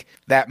 I think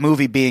that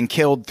movie being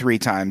killed 3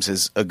 times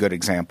is a good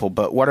example,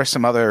 but what are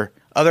some other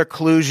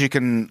clues you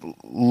can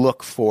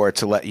look for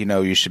to let you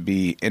know you should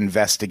be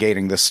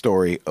investigating this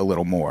story a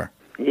little more?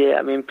 Yeah,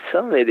 I mean,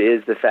 some of it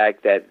is the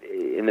fact that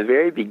in the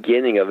very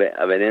beginning of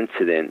an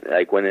incident,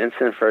 like when an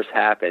incident first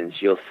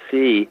happens, you'll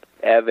see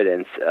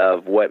evidence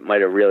of what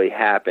might have really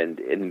happened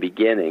in the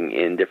beginning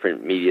in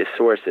different media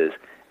sources.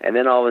 And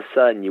then all of a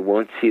sudden, you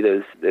won't see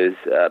those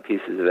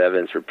pieces of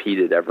evidence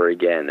repeated ever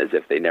again, as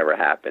if they never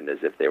happened, as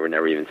if they were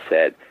never even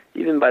said,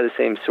 even by the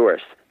same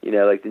source.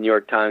 Like the New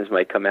York Times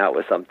might come out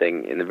with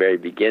something in the very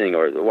beginning,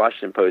 or the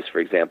Washington Post, for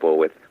example,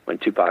 with when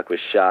Tupac was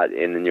shot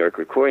in the New York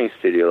recording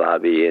studio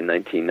lobby in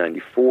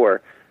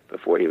 1994,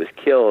 before he was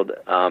killed.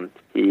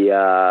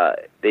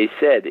 They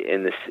said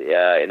in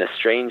a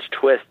strange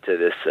twist to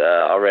this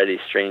already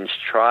strange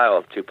trial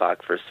of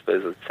Tupac for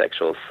supposed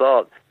sexual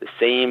assault, the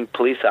same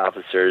police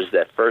officers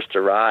that first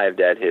arrived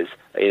at his,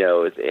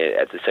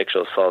 at the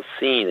sexual assault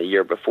scene a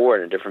year before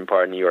in a different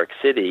part of New York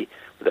City,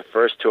 were the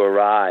first to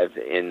arrive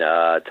in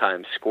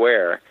Times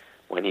Square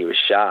when he was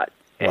shot.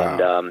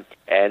 Wow.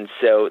 And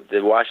so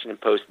the Washington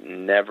Post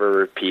never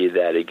repeated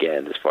that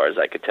again, as far as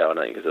I could tell,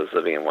 because I was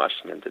living in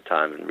Washington at the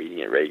time and reading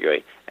it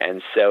regularly.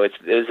 And so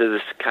those are the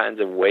kinds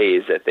of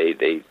ways that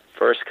they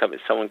first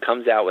someone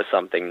comes out with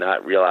something,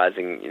 not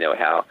realizing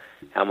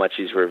how much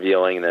he's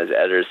revealing, and as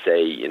editors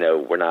say,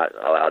 we're not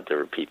allowed to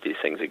repeat these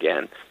things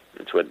again.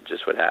 It's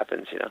what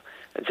happens,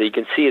 And so you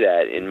can see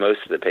that in most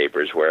of the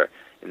papers, where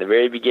in the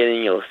very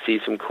beginning you'll see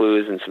some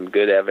clues and some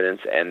good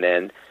evidence, and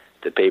then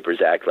the papers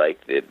act like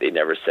they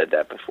never said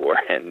that before,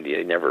 and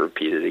they never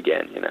repeat it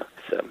again,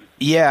 So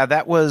yeah,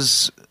 that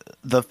was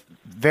the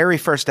very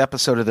first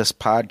episode of this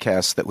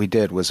podcast that we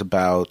did was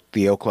about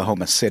the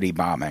Oklahoma City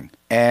bombing,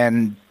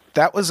 and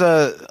that was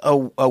a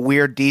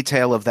weird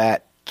detail of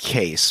that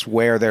case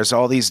where there's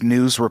all these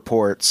news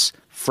reports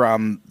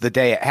from the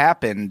day it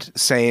happened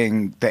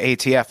saying the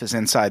ATF is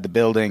inside the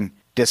building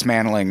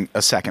dismantling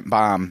a second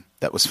bomb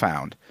that was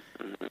found.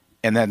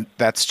 And then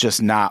that's just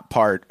not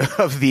part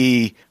of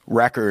the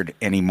record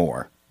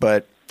anymore.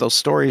 But those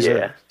stories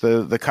are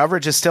the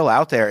coverage is still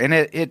out there, and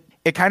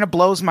it kind of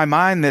blows my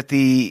mind that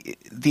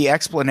the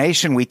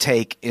explanation we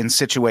take in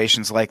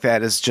situations like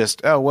that is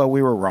just, oh well,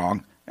 we were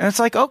wrong. And it's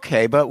like,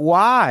 okay, but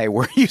why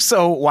were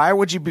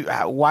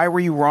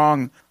you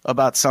wrong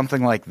about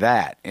something like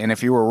that? And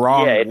if you were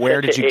wrong,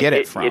 where did you get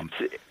it from?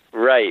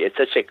 Right. It's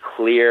such a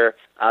clear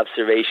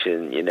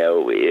observation.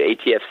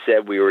 ATF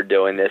said we were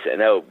doing this,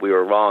 and we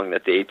were wrong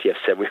that the ATF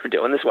said we were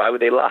doing this. Why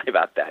would they lie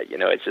about that?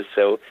 It's just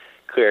so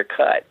clear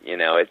cut.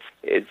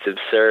 It's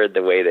absurd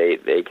the way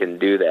they can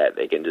do that.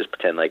 They can just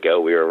pretend like,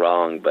 oh, we were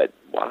wrong, but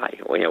why?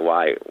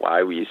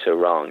 Why were you so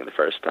wrong the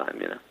first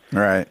time?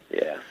 Right.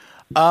 Yeah.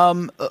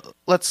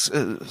 Let's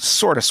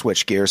sort of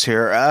switch gears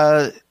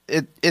here.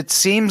 It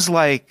seems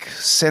like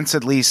since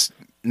at least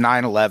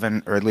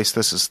 9/11, or at least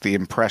this is the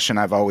impression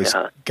I've always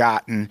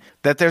gotten,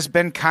 that there's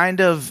been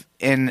kind of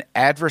an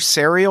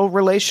adversarial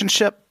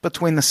relationship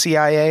between the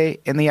CIA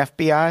and the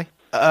FBI.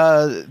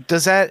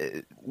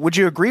 Would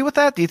you agree with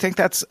that? Do you think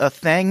that's a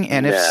thing?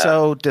 And if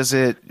so, does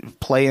it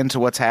play into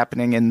what's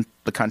happening in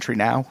the country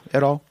now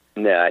at all?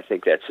 No, I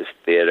think that's just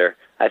theater.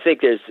 I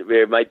think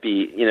there might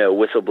be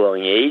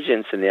whistleblowing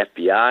agents in the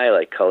FBI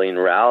like Colleen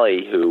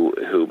Rowley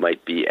who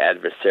might be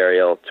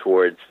adversarial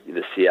towards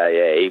the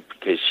CIA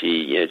because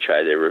she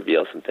tried to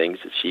reveal some things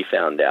that she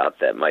found out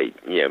that might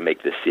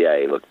make the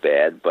CIA look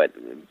bad. But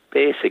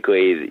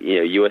basically,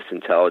 U.S.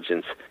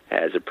 intelligence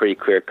has a pretty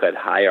clear-cut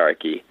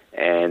hierarchy,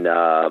 and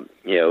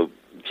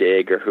J.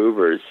 Edgar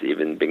Hoover's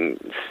even been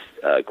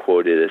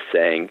quoted as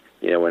saying,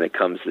 when it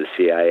comes to the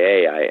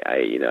CIA,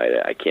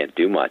 I can't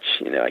do much.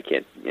 I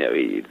can't.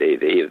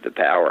 They have the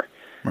power.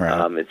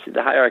 Right. It's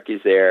the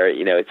hierarchy's there.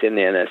 It's in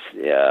the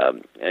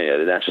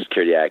the National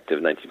Security Act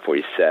of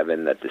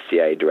 1947 that the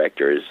CIA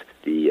director is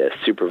the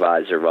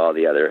supervisor of all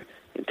the other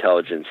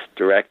intelligence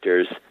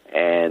directors,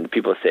 And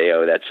people say,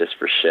 oh, that's just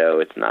for show.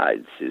 It's not.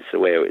 It's the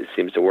way it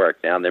seems to work.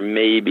 Now, there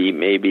maybe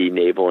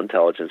naval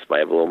intelligence might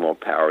have a little more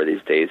power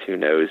these days. Who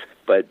knows?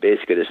 But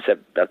basically, there's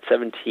about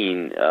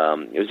 17.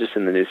 It was just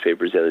in the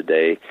newspapers the other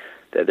day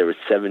that there were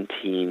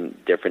 17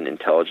 different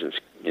intelligence,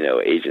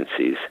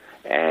 agencies.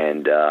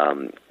 And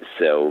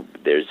so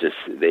there's just,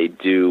 they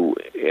do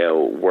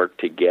work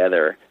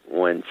together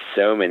on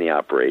so many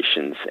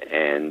operations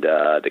and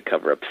to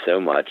cover up so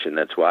much, and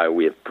that's why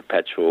we have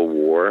perpetual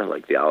war,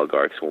 like the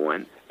oligarchs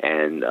want.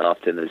 And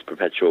often those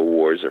perpetual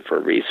wars are for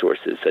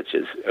resources such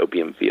as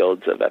opium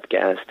fields of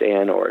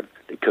Afghanistan or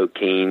the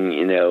cocaine,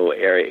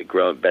 area,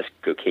 best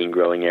cocaine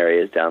growing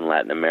areas down in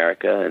Latin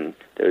America. And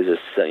there's this,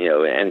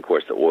 and of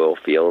course the oil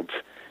fields.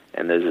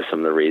 And those are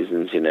some of the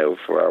reasons,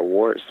 for our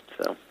wars.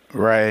 So.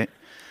 Right.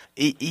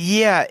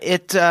 Yeah.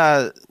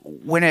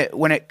 When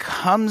it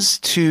comes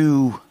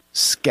to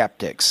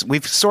skeptics,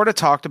 we've sort of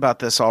talked about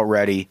this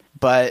already,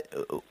 but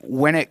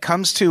when it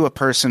comes to a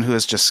person who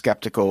is just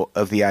skeptical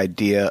of the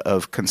idea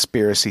of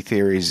conspiracy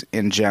theories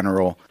in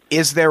general,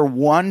 is there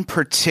one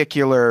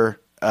particular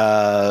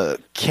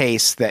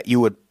case that you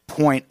would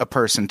point a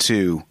person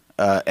to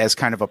as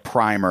kind of a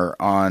primer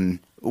on,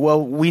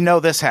 well, we know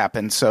this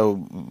happened, so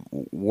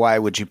why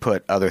would you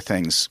put other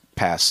things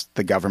past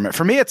the government?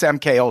 For me, it's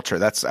MK Ultra.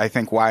 That's, I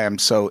think, why I'm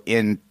so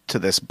into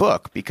this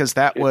book, because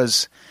that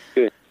was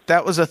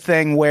a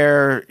thing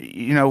where,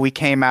 we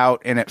came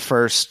out and at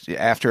first,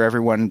 after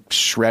everyone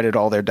shredded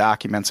all their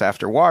documents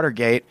after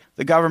Watergate,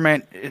 the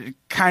government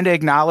kind of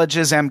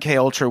acknowledges MK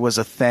Ultra was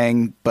a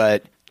thing,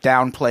 but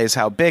downplays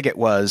how big it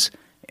was.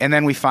 And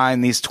then we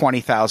find these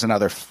 20,000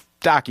 other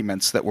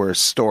documents that were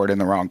stored in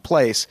the wrong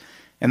place.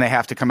 And they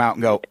have to come out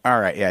and go, all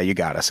right, yeah, you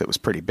got us. It was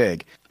pretty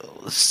big.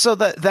 So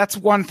that's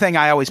one thing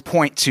I always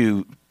point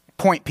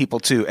people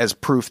to as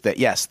proof that,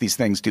 yes, these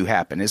things do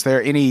happen. Is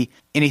there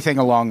anything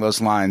along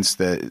those lines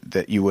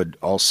that you would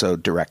also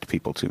direct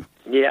people to?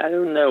 Yeah, I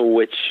don't know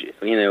what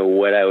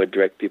I would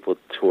direct people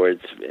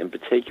towards in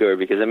particular,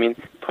 because,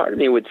 part of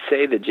me would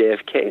say the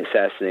JFK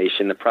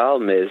assassination, the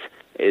problem is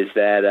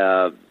that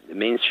the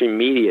mainstream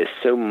media is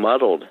so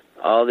muddled.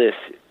 All this,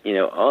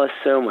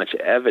 so much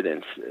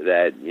evidence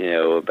that,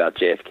 about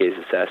JFK's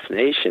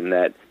assassination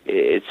that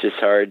it's just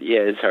hard.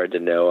 Yeah, it's hard to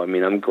know.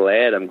 I'm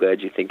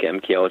glad you think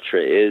MK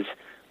Ultra is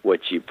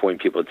what you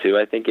point people to.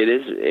 I think it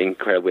is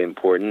incredibly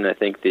important. I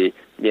think the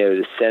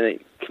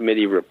Senate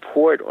committee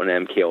report on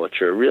MK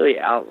Ultra really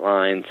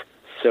outlines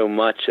so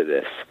much of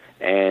this.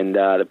 And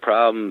the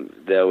problem,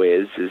 though,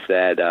 is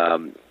that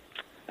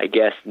I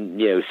guess,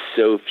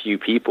 so few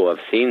people have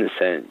seen the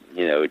Senate,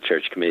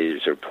 Church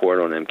Committee's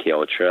report on MK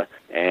Ultra.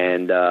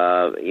 And,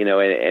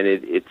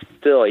 it's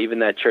still, even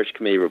that Church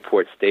Committee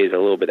report stays a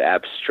little bit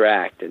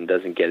abstract and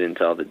doesn't get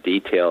into all the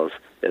details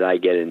that I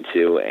get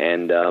into.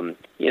 And,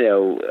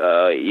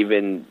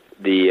 even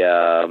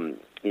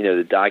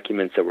the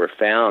documents that were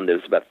found, there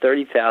was about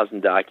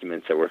 30,000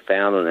 documents that were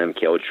found on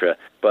MK Ultra,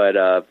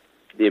 but,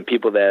 the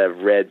people that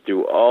have read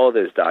through all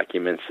those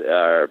documents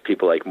are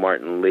people like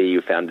Martin Lee,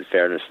 who founded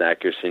Fairness and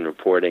Accuracy in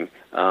Reporting,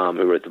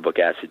 who wrote the book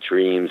Acid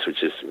Dreams,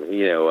 which is,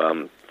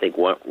 I think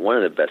one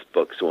of the best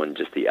books on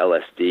just the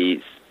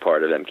LSD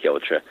part of MK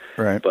Ultra.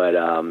 Right. But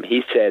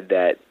he said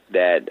that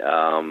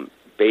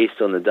based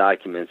on the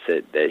documents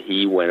that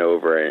he went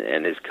over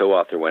and his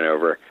co-author went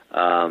over,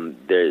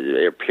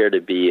 there appear to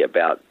be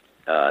about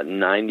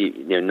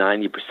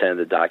 90% of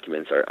the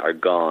documents are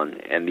gone,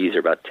 and these are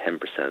about 10%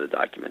 of the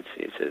documents.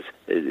 He says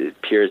it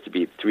appears to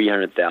be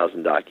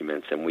 300,000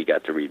 documents, and we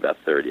got to read about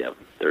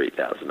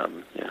 30,000 of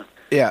them. Yeah.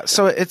 Yeah.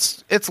 So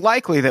it's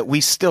likely that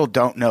we still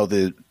don't know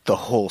the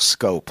whole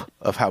scope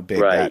of how big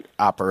that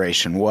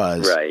operation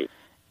was. Right.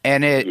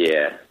 And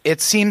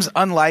it seems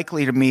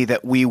unlikely to me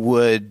that we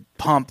would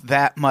pump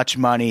that much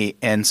money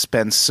and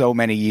spend so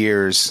many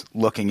years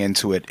looking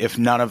into it if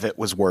none of it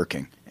was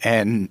working.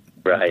 And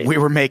we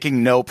were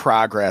making no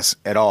progress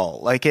at all.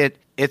 Like it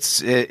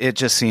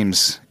just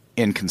seems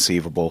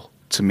inconceivable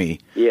to me.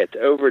 Yeah, it's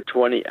over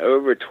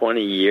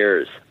 20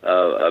 years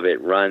of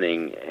it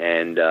running,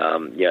 and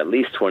at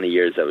least 20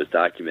 years that was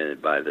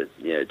documented by the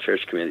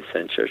Church Committee,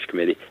 Senate Church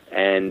Committee,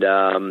 and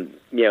and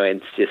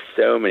it's just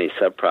so many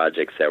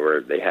sub-projects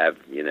that they have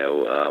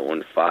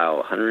on file,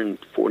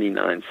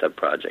 149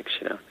 sub-projects.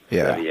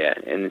 Yeah,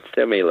 and it's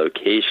so many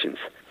locations,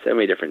 so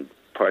many different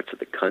parts of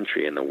the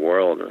country and the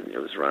world when it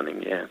was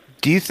running. Yeah.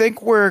 Do you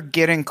think we're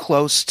getting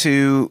close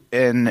to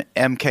an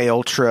MK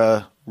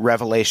Ultra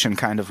revelation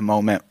kind of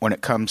moment when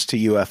it comes to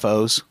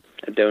UFOs?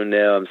 I don't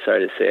know. I'm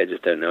sorry to say I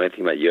just don't know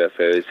anything about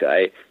UFOs.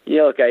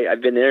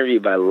 I've been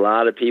interviewed by a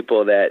lot of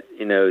people that,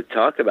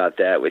 talk about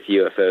that with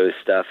UFO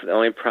stuff. The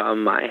only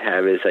problem I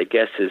have is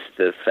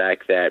the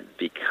fact that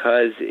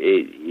because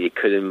it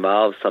could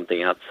involve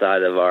something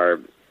outside of our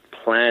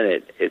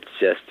planet, it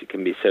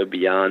can be so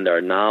beyond our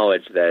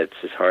knowledge that it's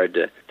just hard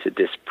to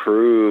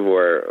disprove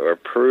or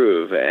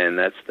prove, and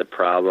that's the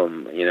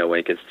problem, when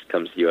it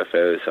comes to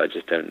UFOs. So I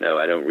just don't know.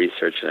 I don't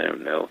research and I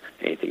don't know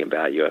anything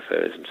about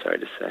UFOs, I'm sorry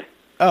to say.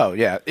 Oh,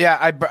 yeah. Yeah,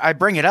 I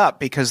bring it up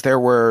because there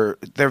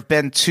have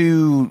been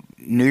two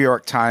New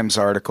York Times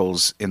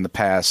articles in the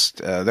past.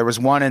 There was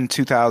one in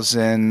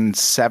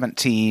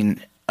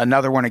 2017,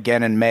 another one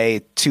again in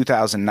May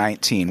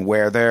 2019,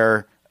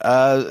 where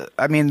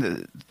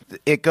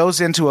it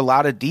goes into a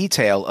lot of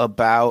detail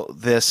about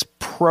this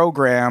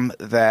program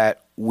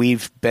that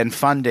we've been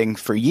funding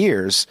for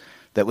years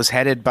that was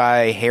headed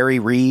by Harry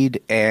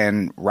Reid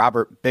and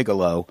Robert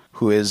Bigelow,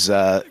 who is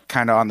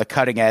kind of on the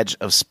cutting edge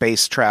of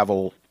space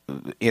travel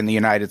in the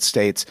United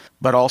States,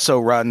 but also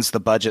runs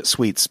the Budget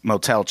Suites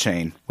motel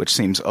chain, which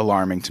seems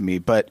alarming to me.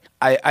 But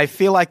I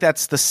feel like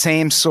that's the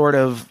same sort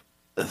of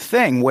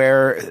thing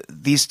where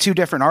these two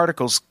different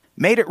articles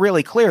made it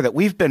really clear that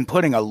we've been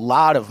putting a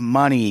lot of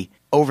money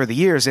over the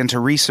years into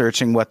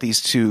researching what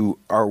these two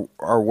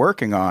are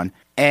working on.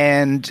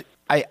 And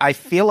I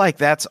feel like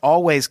that's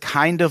always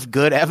kind of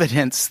good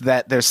evidence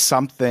that there's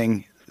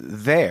something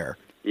there.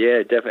 Yeah,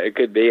 definitely. It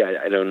could be.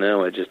 I don't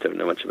know. I just don't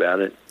know much about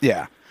it.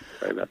 Yeah.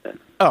 Sorry about that.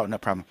 Oh, no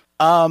problem.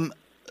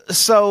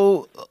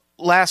 So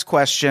last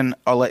question.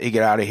 I'll let you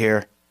get out of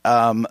here.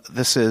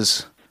 This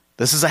is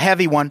a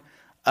heavy one.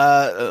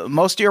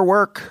 Most of your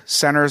work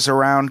centers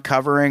around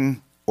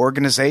covering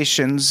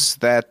organizations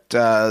that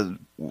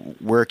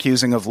we're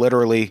accusing of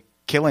literally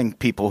killing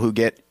people who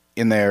get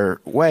in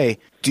their way.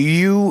 Do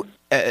you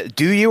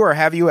or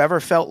have you ever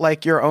felt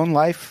like your own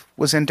life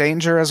was in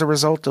danger as a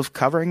result of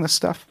covering this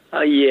stuff?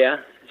 Yeah,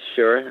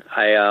 sure.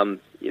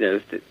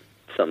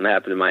 Something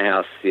happened in my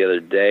house the other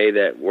day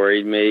that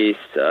worried me.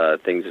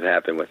 Things have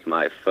happened with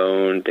my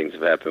phone. Things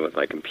have happened with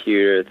my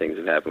computer. Things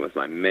have happened with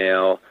my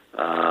mail.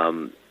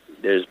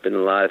 There's been a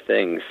lot of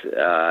things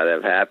that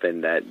have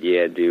happened that,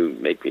 do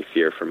make me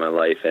fear for my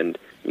life. And,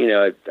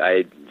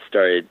 I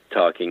started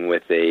talking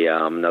with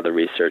another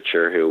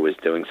researcher who was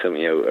doing some,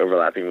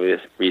 overlapping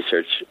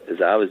research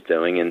as I was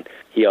doing. And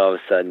he all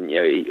of a sudden,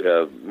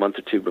 a month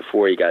or two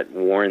before, he got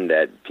warned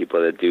that people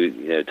that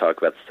do, talk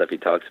about the stuff he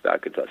talks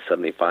about could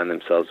suddenly find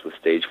themselves with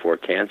stage 4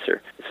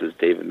 cancer. This was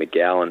David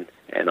McGowan.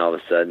 And all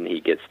of a sudden,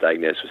 he gets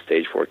diagnosed with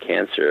stage 4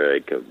 cancer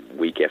like a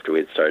week after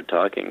we had started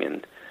talking,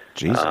 and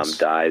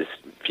dies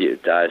 3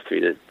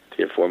 to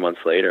 4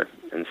 months later.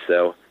 And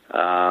so,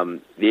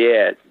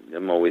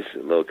 I'm always a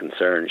little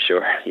concerned.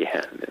 Sure,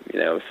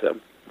 So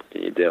what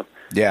can you do?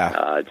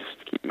 Yeah,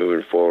 just keep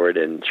moving forward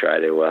and try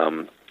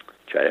to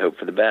hope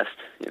for the best.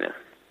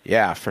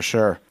 Yeah, for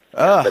sure.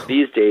 But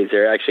these days,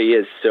 there actually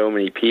is so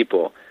many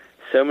people.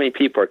 So many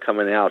people are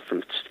coming at it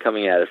from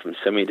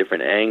so many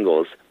different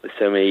angles, with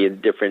so many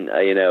different,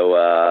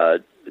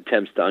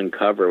 attempts to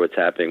uncover what's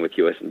happening with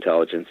U.S.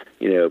 intelligence.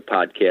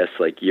 Podcasts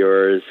like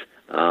yours,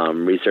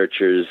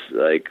 researchers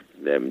like,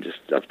 just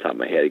off the top of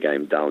my head, a guy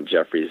named Donald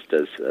Jeffries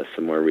does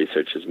similar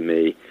research as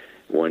me.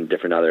 One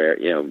different other,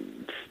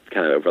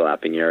 kind of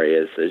overlapping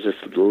areas. There's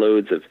just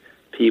loads of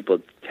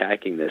people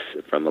attacking this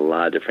from a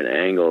lot of different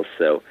angles.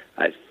 So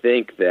I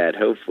think that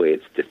hopefully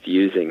it's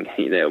diffusing,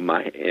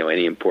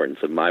 any importance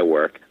of my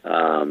work,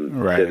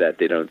 right, so that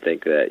they don't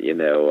think that,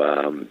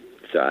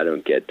 so I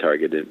don't get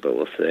targeted, but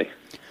we'll see.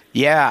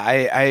 Yeah,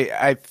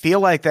 I feel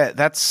like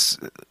that's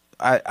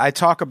I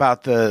talk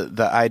about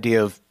the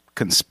idea of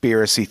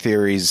conspiracy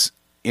theories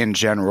in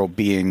general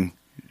being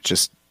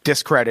just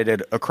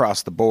discredited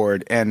across the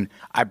board. And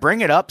I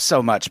bring it up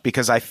so much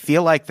because I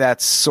feel like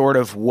that's sort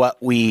of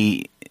what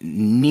we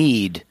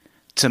need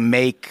to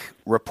make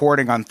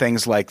reporting on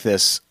things like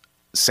this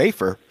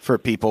safer for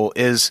people.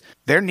 Is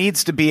there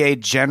needs to be a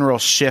general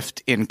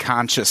shift in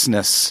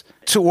consciousness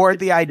toward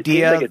the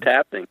idea. It seems like it's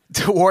happening.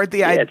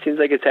 It seems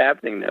like it's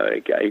happening, though.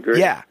 I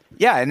agree.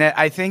 Yeah, and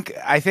I think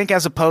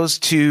as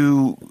opposed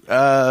to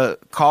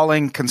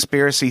calling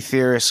conspiracy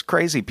theorists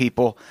crazy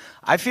people,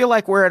 I feel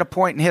like we're at a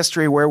point in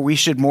history where we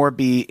should more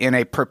be in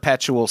a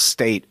perpetual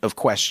state of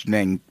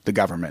questioning the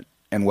government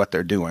and what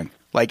they're doing.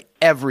 Like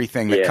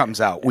everything that comes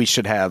out, we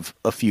should have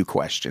a few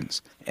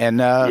questions.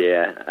 And I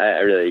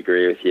really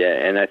agree with you.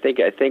 And I think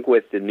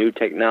with the new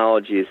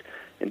technologies,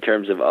 in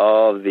terms of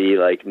all of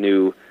the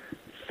new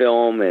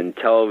film and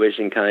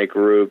television kind of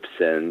groups,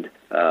 and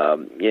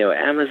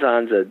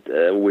Amazon's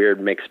a weird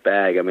mixed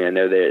bag. I mean, I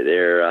know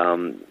they're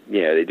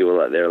they do a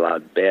lot. There are a lot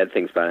of bad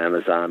things about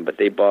Amazon, but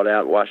they bought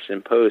out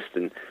Washington Post,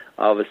 and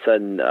all of a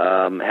sudden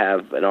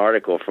have an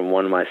article from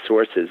one of my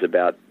sources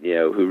about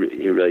who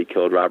really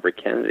killed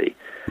Robert Kennedy.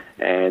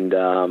 And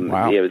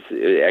wow.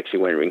 It actually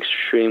went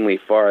extremely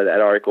far.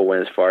 That article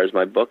went as far as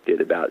my book did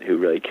about who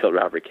really killed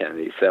Robert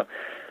Kennedy. So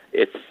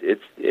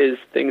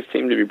things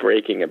seem to be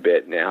breaking a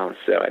bit now.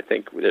 So I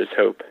think there's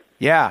hope.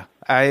 Yeah,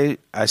 I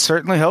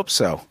certainly hope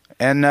so.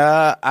 And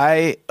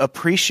I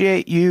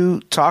appreciate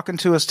you talking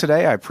to us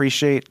today. I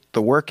appreciate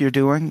the work you're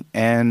doing.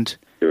 And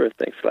sure,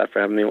 thanks a lot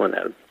for having me on,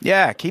 Adam.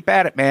 Yeah, keep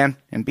at it, man,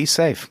 and be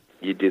safe.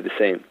 You do the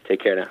same.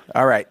 Take care now.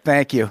 All right,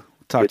 thank you.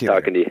 Talk to you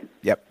talking later. To you.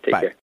 Yep, Take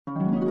bye. Care.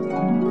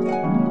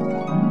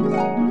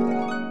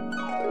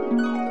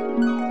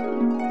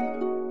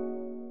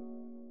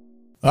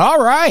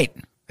 All right.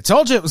 I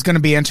told you it was going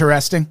to be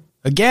interesting.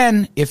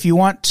 Again, if you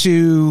want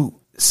to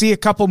see a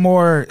couple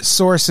more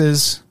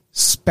sources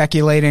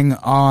speculating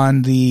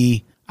on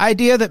the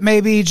idea that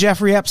maybe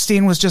Jeffrey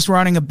Epstein was just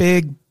running a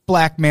big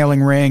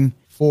blackmailing ring.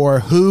 For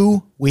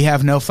who? We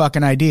have no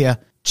fucking idea.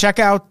 Check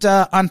out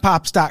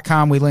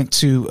unpops.com. We link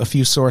to a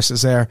few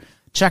sources there.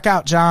 Check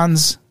out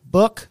John's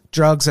book,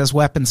 Drugs as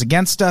Weapons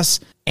Against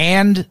Us,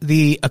 and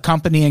the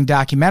accompanying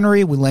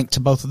documentary. We link to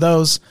both of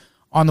those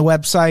on the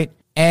website.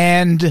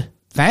 And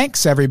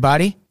thanks,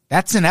 everybody.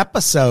 That's an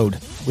episode.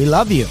 We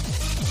love you.